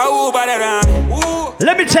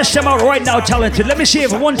 Let me test them out right now, talented. Let me see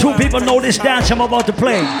if 1, 2 people know this dance I'm about to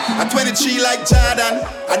play. I'm 23 like Jordan,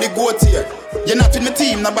 I the goat here. You're not in my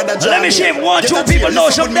team, no bother. Let me see if 1, 2 people know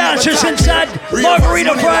some dancers inside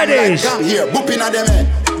Margarita Fridays. Come here, booping at them head.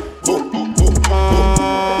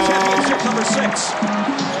 Championship number 6.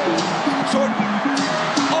 Short.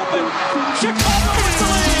 Open. Chicago with the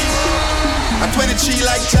lead. I'm 23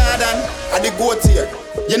 like Jordan, I the goat here.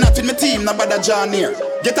 You're not in my team, no bother John here.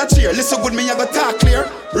 Get a cheer, listen good, me you go talk clear.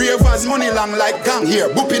 Ravers money long like gang here,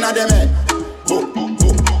 booping at them head. Boop, boop,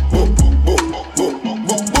 boop, boop, boop, boop,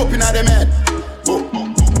 boop, booping at them head.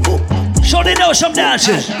 So they know some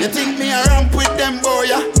dances. You think me a ramp with them boy,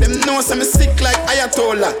 yeah? Them know some sick like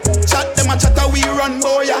Ayatollah. Chat them a chatter we run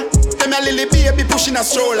boy, yeah? Them a lily baby pushing a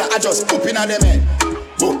stroller. I just pooping at them head.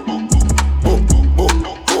 Boop, boop, boop, boop,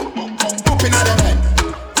 boop, pooping at them head.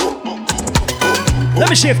 Let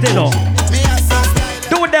me see if they know.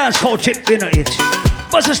 Do a dance called tip in it.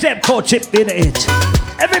 Buzz a step called tip in it.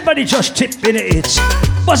 Everybody just tip in it.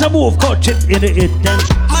 Buzz a move called tip in it. Dance.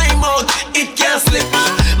 My mouth, it can't slip.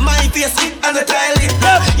 My face, it and the toilet.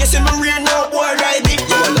 You see me rear now, boy, ride it.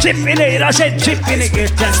 Tip in it, I said tip in it.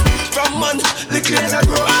 From man, the crazy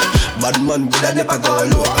grow. Bad man, would I never go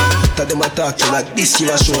low. Tell them I talk to like this, you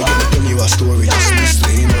a show. You tell you a story, just this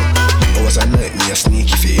way, you know. I was a night, me a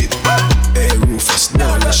sneaky fade. Hey, Rufus,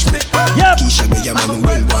 now rush me. Keisha, me a man,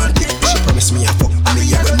 well wanted. She promised me a fuck,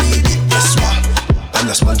 me a go need it. Guess what? I'm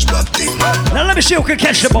a SpongeBob thing. Now let me see who can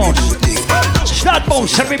catch the bones. Start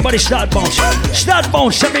bones, everybody start bones. Start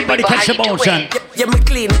bones, everybody catch the bones, son. Yeah, me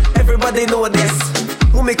clean, everybody know this.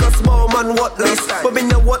 Who make a small man what this? But me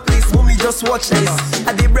know what this, who me just watch this.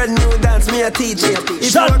 I did brand new dance, me a teach it.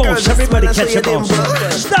 Start bones, everybody catch the bones.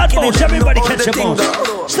 Start bones, everybody catch the bones.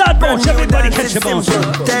 Start bones, everybody catch the bones.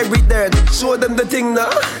 Every dirt, show them the thing now.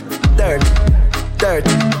 Dirt, dirt,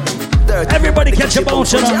 dirt. Everybody catch the bones,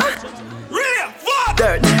 son.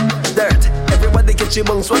 Dirt, dirt, everybody get your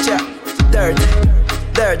bones, watch out. Dirt,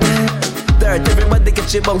 dirt, dirt, everybody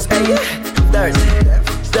get your bones, hey. Dirt,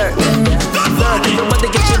 dirt, dirt, everybody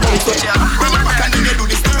get your bones, watch out. Bring it back and then you do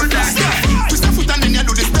the stir fry. Twist your foot and then you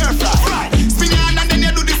do the stir fry. Spin your hand and then you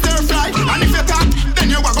do the stir fry. And if you tap, then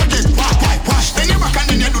you are going to get wash. Then you back and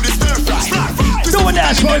then you do the stir fry. Doing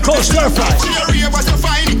that, so it calls stir fry. See your rear was you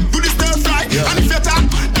fine, do the stir fry. And if you tap,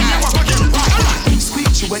 then you are going to get wash.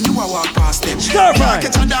 Squeak you when you are walk past them. Stir fry.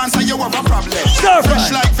 Catch a dance and you have a problem. Stir fry.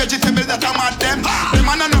 Fresh like vegetable that I'm at them. Them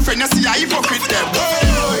man and no friend, you see I hypocrite them.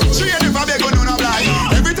 She ain't never beg on no blind.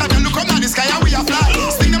 Every time you look up at the sky and we a fly.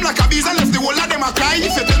 Sting them like a bees and left the whole of them a cry.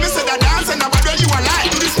 If you tell me say that dance and about where you a lie.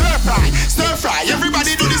 Do the stir fry, stir fry.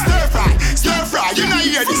 Everybody do the stir fry, stir fry. You know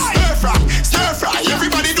hear this stir fry, stir fry.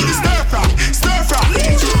 Everybody do the stir fry, stir fry.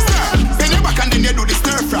 Bend your back and then you do the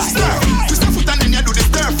stir fry. Twist your foot and then you do the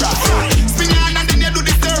stir fry. Spin your hand and then you do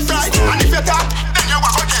the stir fry. And if you tap, then you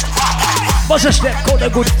walk again. Buzz a step, call the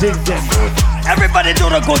good thing then. Everybody do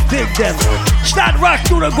the good thing then. Start rock,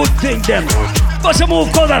 do the good thing then. Buzz a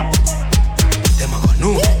move, call them.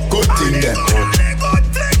 No, good thing then.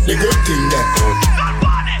 The good thing then.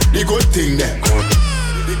 The good thing then.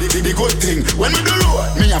 The good thing. When we do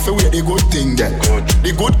road, me have to wear the good thing then.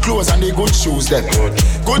 The good clothes and the good shoes then.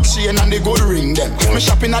 Good chain and the good ring then. Me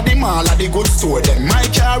shopping at the mall at the good store then. My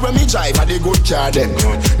car when me drive at the good car then.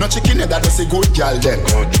 No chicken head that does a good girl then.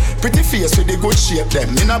 Pretty face with the good shape then.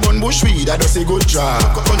 In a bun bush weed that does a good draw.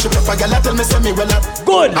 Country proper girl tell me say me well up.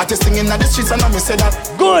 Good. Artist singing at the streets and I me say that.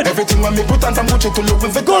 Good. Everything when me put on from Gucci to look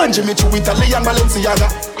with the good. Jimmy Choo Italy and Balenciaga.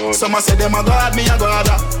 Some say them a god, me a god.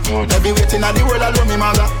 Every waiting at the world I love me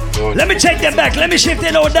mother. Let me take them back. Let me see if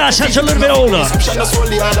they know dance that's a little bit older.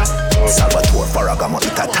 Salvatore Farragamo,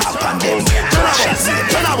 it a tap and them.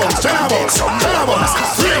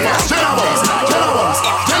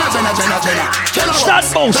 Start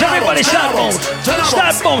bones, everybody start bones.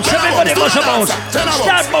 Start bones, everybody bust a bones.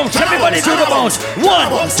 Start bones, everybody do the bones.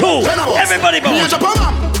 1, 2, everybody bones.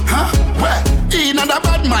 In a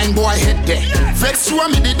bad mind boy head there. Vex show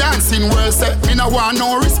me the dancing world say me no want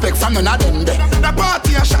no respect from none of them there. The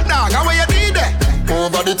party a shot dog, how you did there?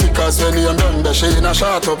 Over the tickers when you done there. She in a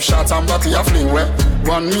shot up shots and body a fling where.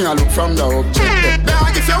 One me a look from the object.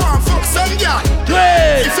 Dog if you want fuck some girl.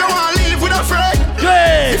 If you want live with a friend.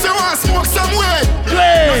 If you want smoke some way.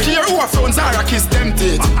 No care who a phones are a kiss them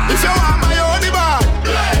teeth. If you want my own bar.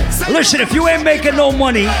 Listen, if you ain't making no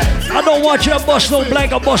money, I don't want you to bust no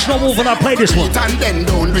blank or bust no move when I play this one. And then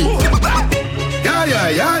don't read. Yeah, yeah,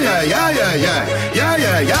 yeah, yeah, yeah, yeah, yeah. Yeah,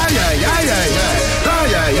 yeah, yeah, yeah, yeah, yeah, yeah. Yeah,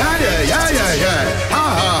 yeah, yeah, yeah, yeah, yeah, yeah. Ha,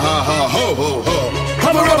 ha, ha, ha, ho, ho, ho.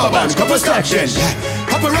 Rubber, rubber band, couple stack then.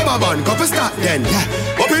 Pop a rubber band, couple stack then.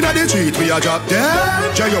 Up inna the street, we a drop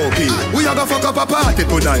dead. J.O.P. We a go fuck up a party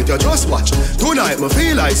tonight. You just watch. Tonight me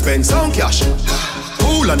feel like spend some cash.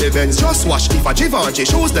 Cool on events, just watch. If a Givenchy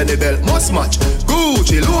shoes, then the belt must match.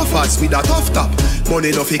 Gucci loafers with a tough top.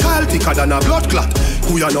 Money no fickle, thicker than a blood clot.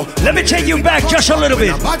 Who you know? Let me take you back just a little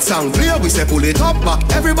bit. Bad sound clear, we say pull it up back.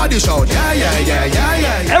 Everybody shout, yeah, yeah, yeah,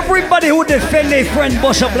 yeah, yeah. Everybody who defend their friend,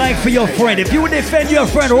 bust a blank for your friend. If you defend your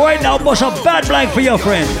friend right now, bust a bad blank for your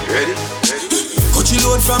friend. Ready? Coachy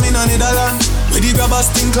load from in a Netherlands. Where the grabbers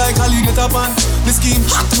stink like alligator pan. The scheme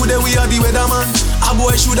hot today, we are the weatherman. A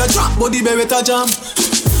boy shoulda drop, but the beretta jam.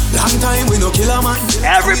 Long time we no kill a man.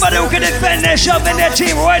 Everybody who can defend their shop and their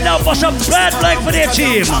team right now, bust a bad blank for their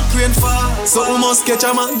team. Rain fall, so we must catch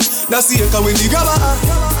a man. That's the echo when the grabber.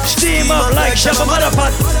 Steam up like Shabba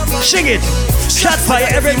Motherpot. Sing it. Shot fire,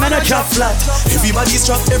 every man a chop flat. Everybody's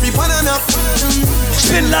trapped, every pan and up.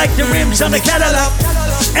 Spin like the rims on the Cadillac.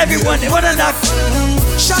 Everyone wanna knock.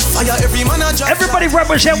 Shot fire, every man a drop. Everybody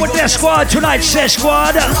represent with their squad tonight, say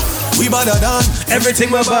squad. We badder than everything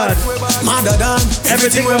we're bad. Madder than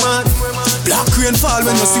everything we're mad. Black rain fall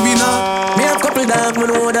when you see me now. Me have couple dogs, me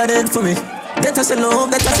know what that did for me. That I say love,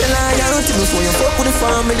 that I say loyalty. Before you fuck with the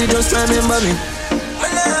family, just remember me.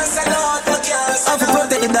 I have to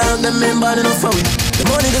protect the dog, them member enough for me. The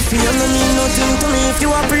money, the fee, and the mean nothing to me. If you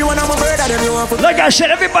want free, one I'm a bird, then you want for. Like I said,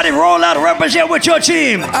 everybody roll out and represent with your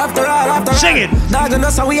team. After all, sing it. Dog and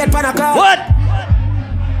us, we had Panaka. What?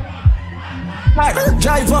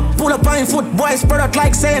 Drive up, pull up on foot, boys spread out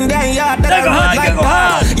like saying damn yard. That go hard, like go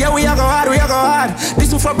hard. Yeah, we are go hard, we are go hard.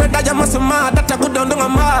 This is for bread that you must mad. That I good down a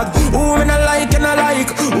mag. Who me not like and I like.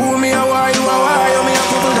 Who me a why, you a why. You me a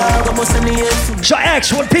couple dog, I must send the So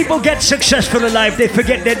X, when people get successful in life, they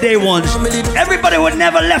forget their day ones. Everybody would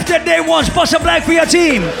never left their day ones. Bust a blank for your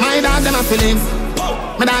team. My dog them a feeling.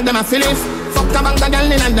 My dog them a feeling. Fuck a bank of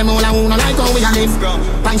girl and them all a who no like how we a live.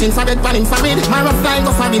 Punching for bed, panning for bed. My rough guy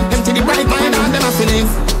go for it. Empty the bright, my dog them a feeling.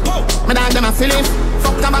 My dog them a feeling.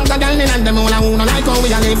 Fuck a bank of girl and them all a who no like how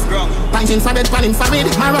we a live. Punching for bed, panning for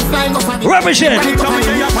bed. My rough guy go for it. Represent.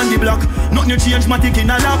 On the block, nothing change, matic in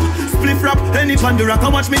a lap. Split rap, any pan the rack. How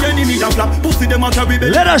much me enemy a flap? Pussy them a carry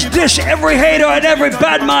belly. Let us dish every hater and every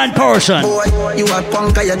bad mind person. Boy, you a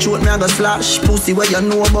punk, you throat me a go slash. Pussy where you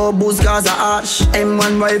know about booze, cause a ash.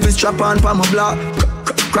 M1 rifle strap on for my block.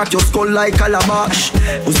 Crack your skull like calabash.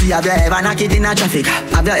 Pussy, have you ever knocked it in a traffic?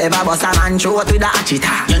 Have you ever bust a man throat with a hatchet?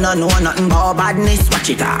 You don't know nothing about badness, watch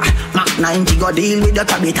it. Mac 90 go deal with the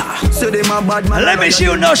cabita. So they my bad man. Let me see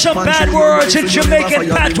you know some bad words in Jamaican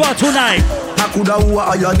patois tonight. I coulda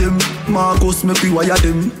wire them. Marcus make we wire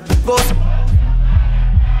them.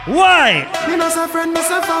 Why? Me no say friend, me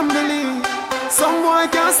say family. Some boy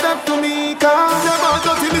can't step to me. Cause you're about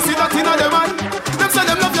to see me see that in a them eye. Them say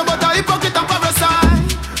them love you but I hypocrite and parasite.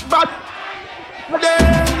 But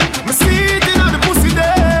them, me see it in the pussy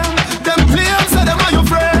them. Them claim say them are your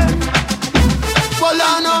friend. Well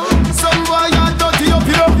I know, some boy are dirty up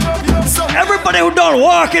here. Everybody who don't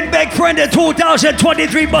walk and beg friend in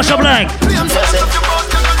 2023 bust a blank.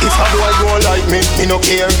 If a boy go like me no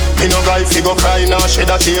care. Me no guy fi go cry nor shed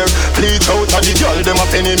a tear. Bleach out of the girl, them a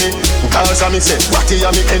penny me. Cause a me say, Ratty a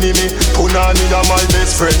me enemy. Punani a my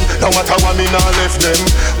best friend. No matter what me nah left them.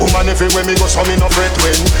 Woman everywhere me go so me no fret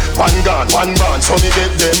when. One gun, one band, so me get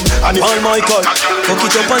them. And if all my God, fuck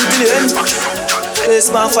it up until the end. Place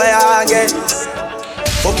my fire again.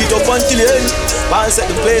 Fuck it up until the end. Man set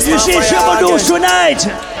the place you my see fire Shabba again. tonight.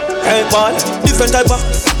 Hey Paul, different type of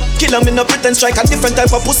killer, me no pretend strike a different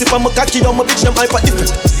type of pussy. For my cocky down, my bitch them hyper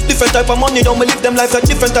different. Different type of money down, me live them life like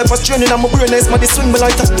different type of straining. And my brain is my swing me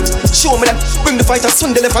lighter. Show me that, bring the fighter,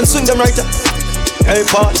 swing the left and swing them right. Hey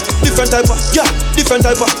Paul, different type of, yeah, different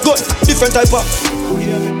type of, good, different type of.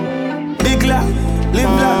 Big lad,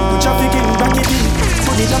 live lad, put traffic in, back it in.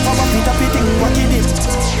 Put it up, up it, up it in, back it in.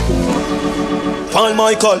 Paul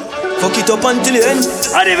Michael. Fuck it up until the end.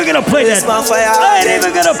 I ain't even gonna play that. I ain't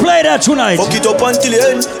even gonna play that tonight. Fuck it up until the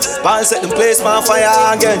end. Paul set the place my fire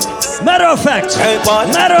again. Matter of fact. Hey, Paul.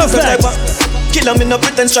 Matter of fact. Killer me no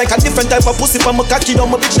pretend strike a different type of pussy. For my cocky down,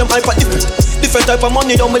 my bitch them hyper different. Different type of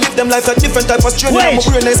money down, me live them life like different type of straining. And my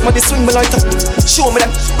brain is my swing me lighter. Show me that,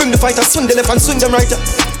 bring the fighter, swing the left and swing them right.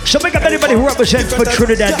 So make up anybody who represents for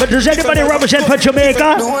Trinidad, but does anybody represent for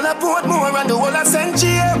Jamaica? The whole of Portmore and the whole of St.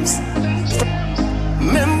 James.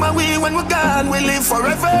 Remember we when we're gone, we live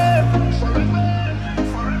forever.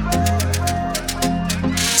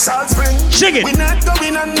 Salt Spring, sing it. We not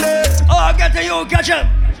going under. Oh, I got to you, gotcha.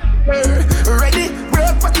 Ready,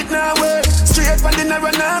 break pocket now, way. Straight from the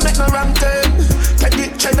narrow now, make no wrong turn. Take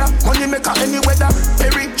it cheddar, money maker any weather.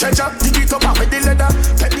 Every treasure, dig it up with the leather.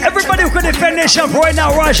 Everybody who can defend themselves right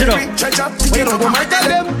now, rise it up. Treasure, dig it up with my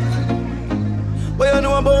them. What you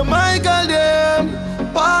know about Michael them?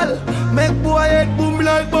 Paul, make boy head boom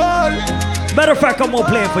like ball. Matter of fact, I'm gonna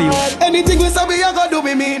play it for you. Anything we say we are gonna do,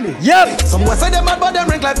 we mean it. Yep. Some boys say them mad, but them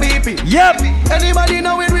rank like BP. Yep. Anybody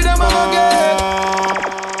know it with them again?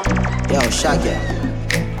 Yo, Shaggy.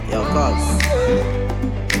 Yo, Cogs.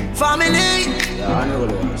 Family. Yo, I know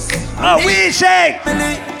those. Oh, we say.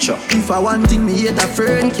 Sure. If I want thing, me hate a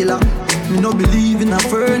fern killer. Me no believe in a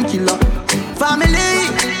fern killer. Family.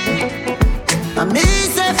 And me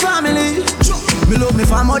say family. Me love me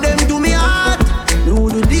family, them do me heart. Me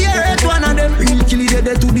would do the earth one of them. Real kill it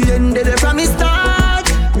to the end, they from me start.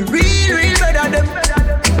 Me real better them.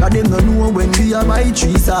 Cause them no know when we a buy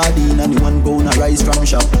 3 sardine and the 1 pound a rice from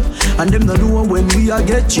shop. And them no know when we a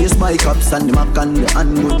get chased by cops and the mac and the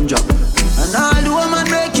handgun job. And all the woman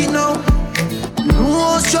make it now. Me know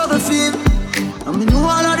how struggle feel. And me know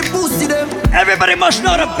all of the pussy them. Everybody must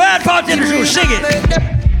know the bad part in the show. Sing it.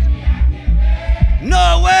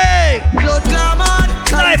 No way! Blood glamour.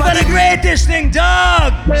 Life for the greatest thing,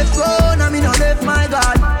 dog. Let's go, I mean, I left my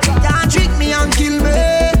God. Can't trick me and kill me.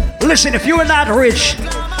 Listen, if you are not rich,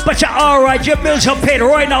 but you're alright, your bills are paid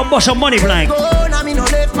right now, bust some money blank. Go, I mean, I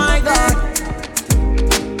left my God.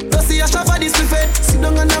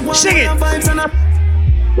 Sing it.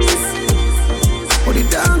 What the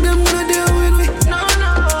dog them gonna do with me? No.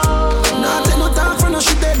 Nah, take no talk for no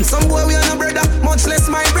shit dead. Some boy we are no brother, much less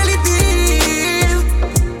my relative.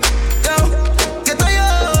 Yo, get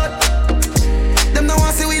tired. Them no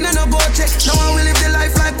want see we no go check. Now I will live the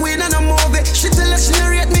life like we no movie. She tell us she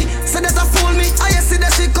narrate me, so that I fool me. I see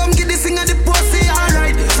that she come get this thing at the pussy,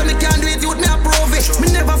 alright. So me can't do it, youth me approve it.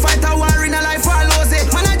 Me never fight a war in a life, I lose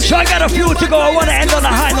it. So I got a few to go. I want to end on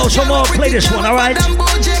a high note, so I'm gonna play this one, alright? I'm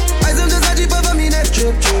gonna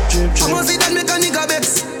see that make a nigga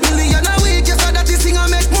vex. Million a week, yes, that this thing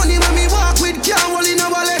I make money when me walk with can't hold in a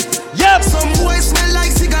wallet. Yep. Some boys smell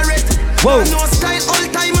like cigarette. Whoa. No style, all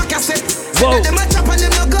time a cassette. Whoa. Them a chop and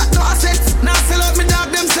them no got no assets. Now sell out me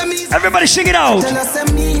dog, them say me. Everybody sing it out. Tell us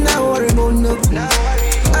me now worry about no.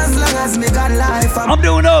 As long as me got life, I'm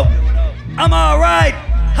doing up. I'm alright.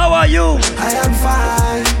 How are you? I am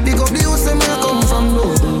fine. Big up the house where I come from,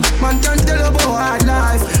 no. Man can't tell about hard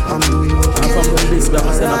life. I'm doing okay. I'm from this, but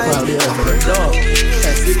I'm still not proud of the dog.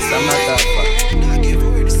 That's it, I'm not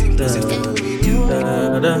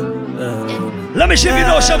Let me see if you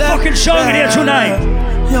know some fucking song in here tonight.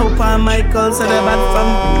 Yo, Paul Michael said they're bad from.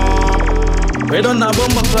 We don't have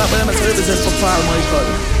bomb clap, but I'm a represent for Paul Michael.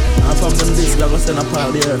 I'm from them this, but I'm gonna send a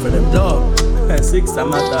Paul there for them dog. 6, I'm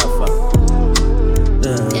not that far.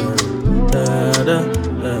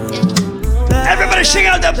 Everybody sing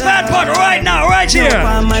out the bad part right now, right here.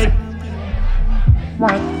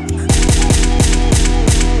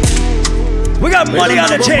 We got money on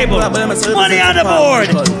the table, money on the board.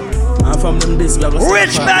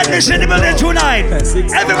 Rich madness in the building tonight.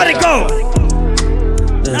 Everybody go.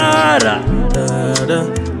 Da-da,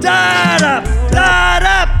 da-da,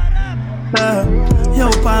 da-da. Yo,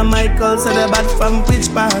 Paul Michael said they're bad from which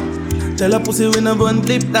part? Tell a pussy we never one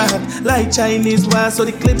clip that. Like Chinese war, so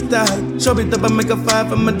the clip that. Show it up and make a fire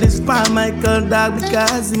from a this Paul Michael dog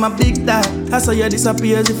because he my big dog. I saw you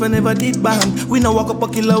disappear as if I never did bam. We no walk up a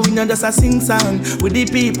killer, we no just a sing song. With the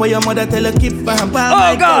people your mother tell you keep fam. Paul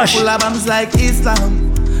Michael gosh. full of bombs like Islam.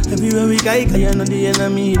 Everywhere we go, cause you know the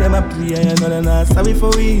enemy. Them a pray, you know they're not sorry for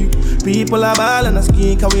we. People are ball and a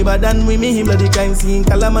skin, cause we bad than we. Me, bloody kind scene,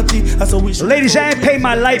 calamity. That's what we should. Ladies, I ain't paid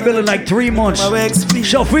my light bill in like 3 months. So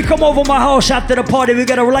if we come over my house after the party, we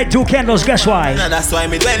gotta light 2 candles. Guess why? No, that's why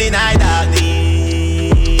me dwell in high darkness.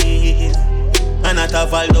 And not a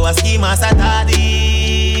follow a scheme as a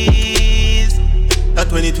daddies. A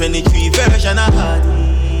 2023 version of Hardy.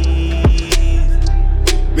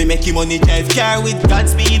 Me make him money drive car with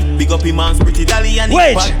Godspeed. Big up him man's pretty dolly and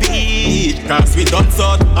his bad beat. Cause we done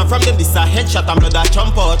so. I'm from them this a headshot and blood a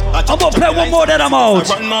jump out. I'm gonna play one more that I'm out.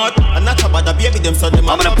 I'm not about the baby them so them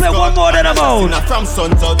I'm gonna play one more that I'm out. From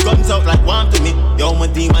suns out, guns out like one to me. Yo, my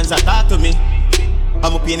demons attack to me.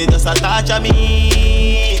 I'm a pain, it just attach to me.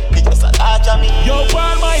 It just attach to me. Yo,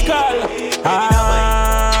 Paul Michael.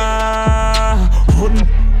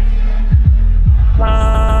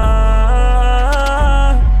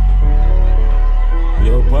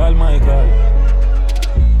 Yo, Paul Michael.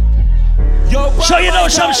 Yo, Paul So you know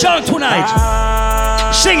some song tonight.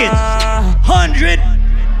 Sing it. 100.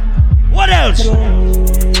 What else?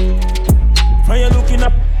 When you looking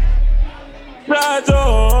up,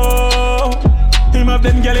 Rajo. Him have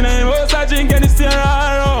them girl in a house, I drink and it's still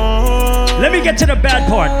around. Let me get to the bad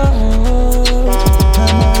part.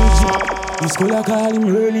 This school call him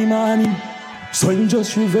early morning, so him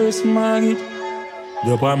just reverse market.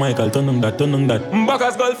 Yo, boy, Michael, turn on that.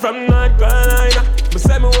 Buckers girl from North Carolina. Me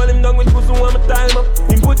say me hold him down with pussy one more time up.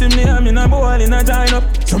 Him put him near me, na ball in a join up.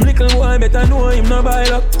 Some little boy better know him no buy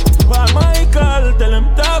up. Boy, Michael, tell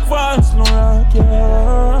him talk fast, no rock,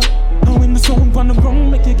 yeah. And when the sound on the ground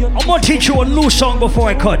make you get. I'm gonna teach you a new song before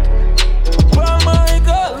I cut. Boy,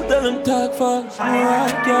 Michael, tell him talk fast, no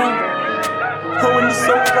rock, yeah. And when the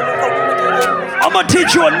sound on the ground make you get. I'm gonna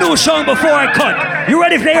teach you a new song before I cut. You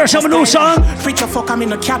ready to hear some new song? Preacher fuck, I'm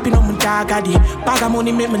in a capping on my dog, I did. Bag of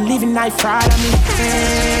money make me living life fraud on me.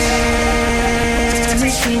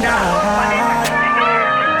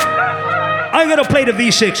 I'm gonna play the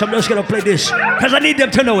V6. I'm just gonna play this because I need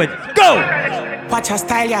them to know it. Go! Watch her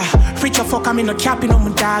style, yeah. Preacher fuck, I'm in a capping on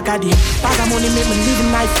my dog, I did. Bag of money make me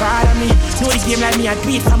living life fraud on me. Know the game like me, I do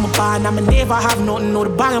it from a barn. I'ma never have nothing, know the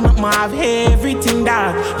bag of my have everything,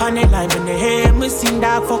 dog. On the line when they hear me sing,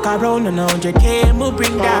 dog. Fuck around and 100K, me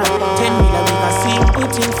bring dog. 10 million, we got simple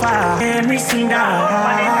thing for. Hear me sing, dog.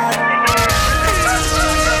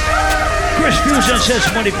 Chris Fusion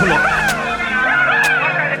says money pull up.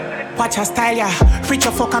 Watch her style, yeah. Preacher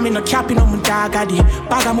fuck, I'm in a capping on my dog, I did.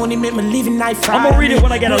 Bag of money make me living life fraud. I'ma read it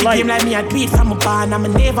when I get a light. Game like me, I do it from a barn. I'ma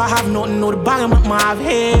never have nothing, know the bag of my have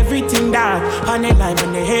everything, dog. On the line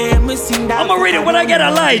when they hear me sing, dog. I'ma read it when I get a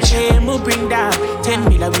light. Hear me bring dog. 10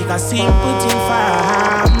 million, we got simple thing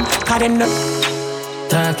for. Cause them no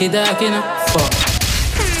Talkie, no fuck.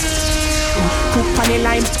 Cook on the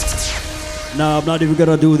line. No, I'm not even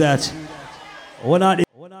gonna do that. We're not.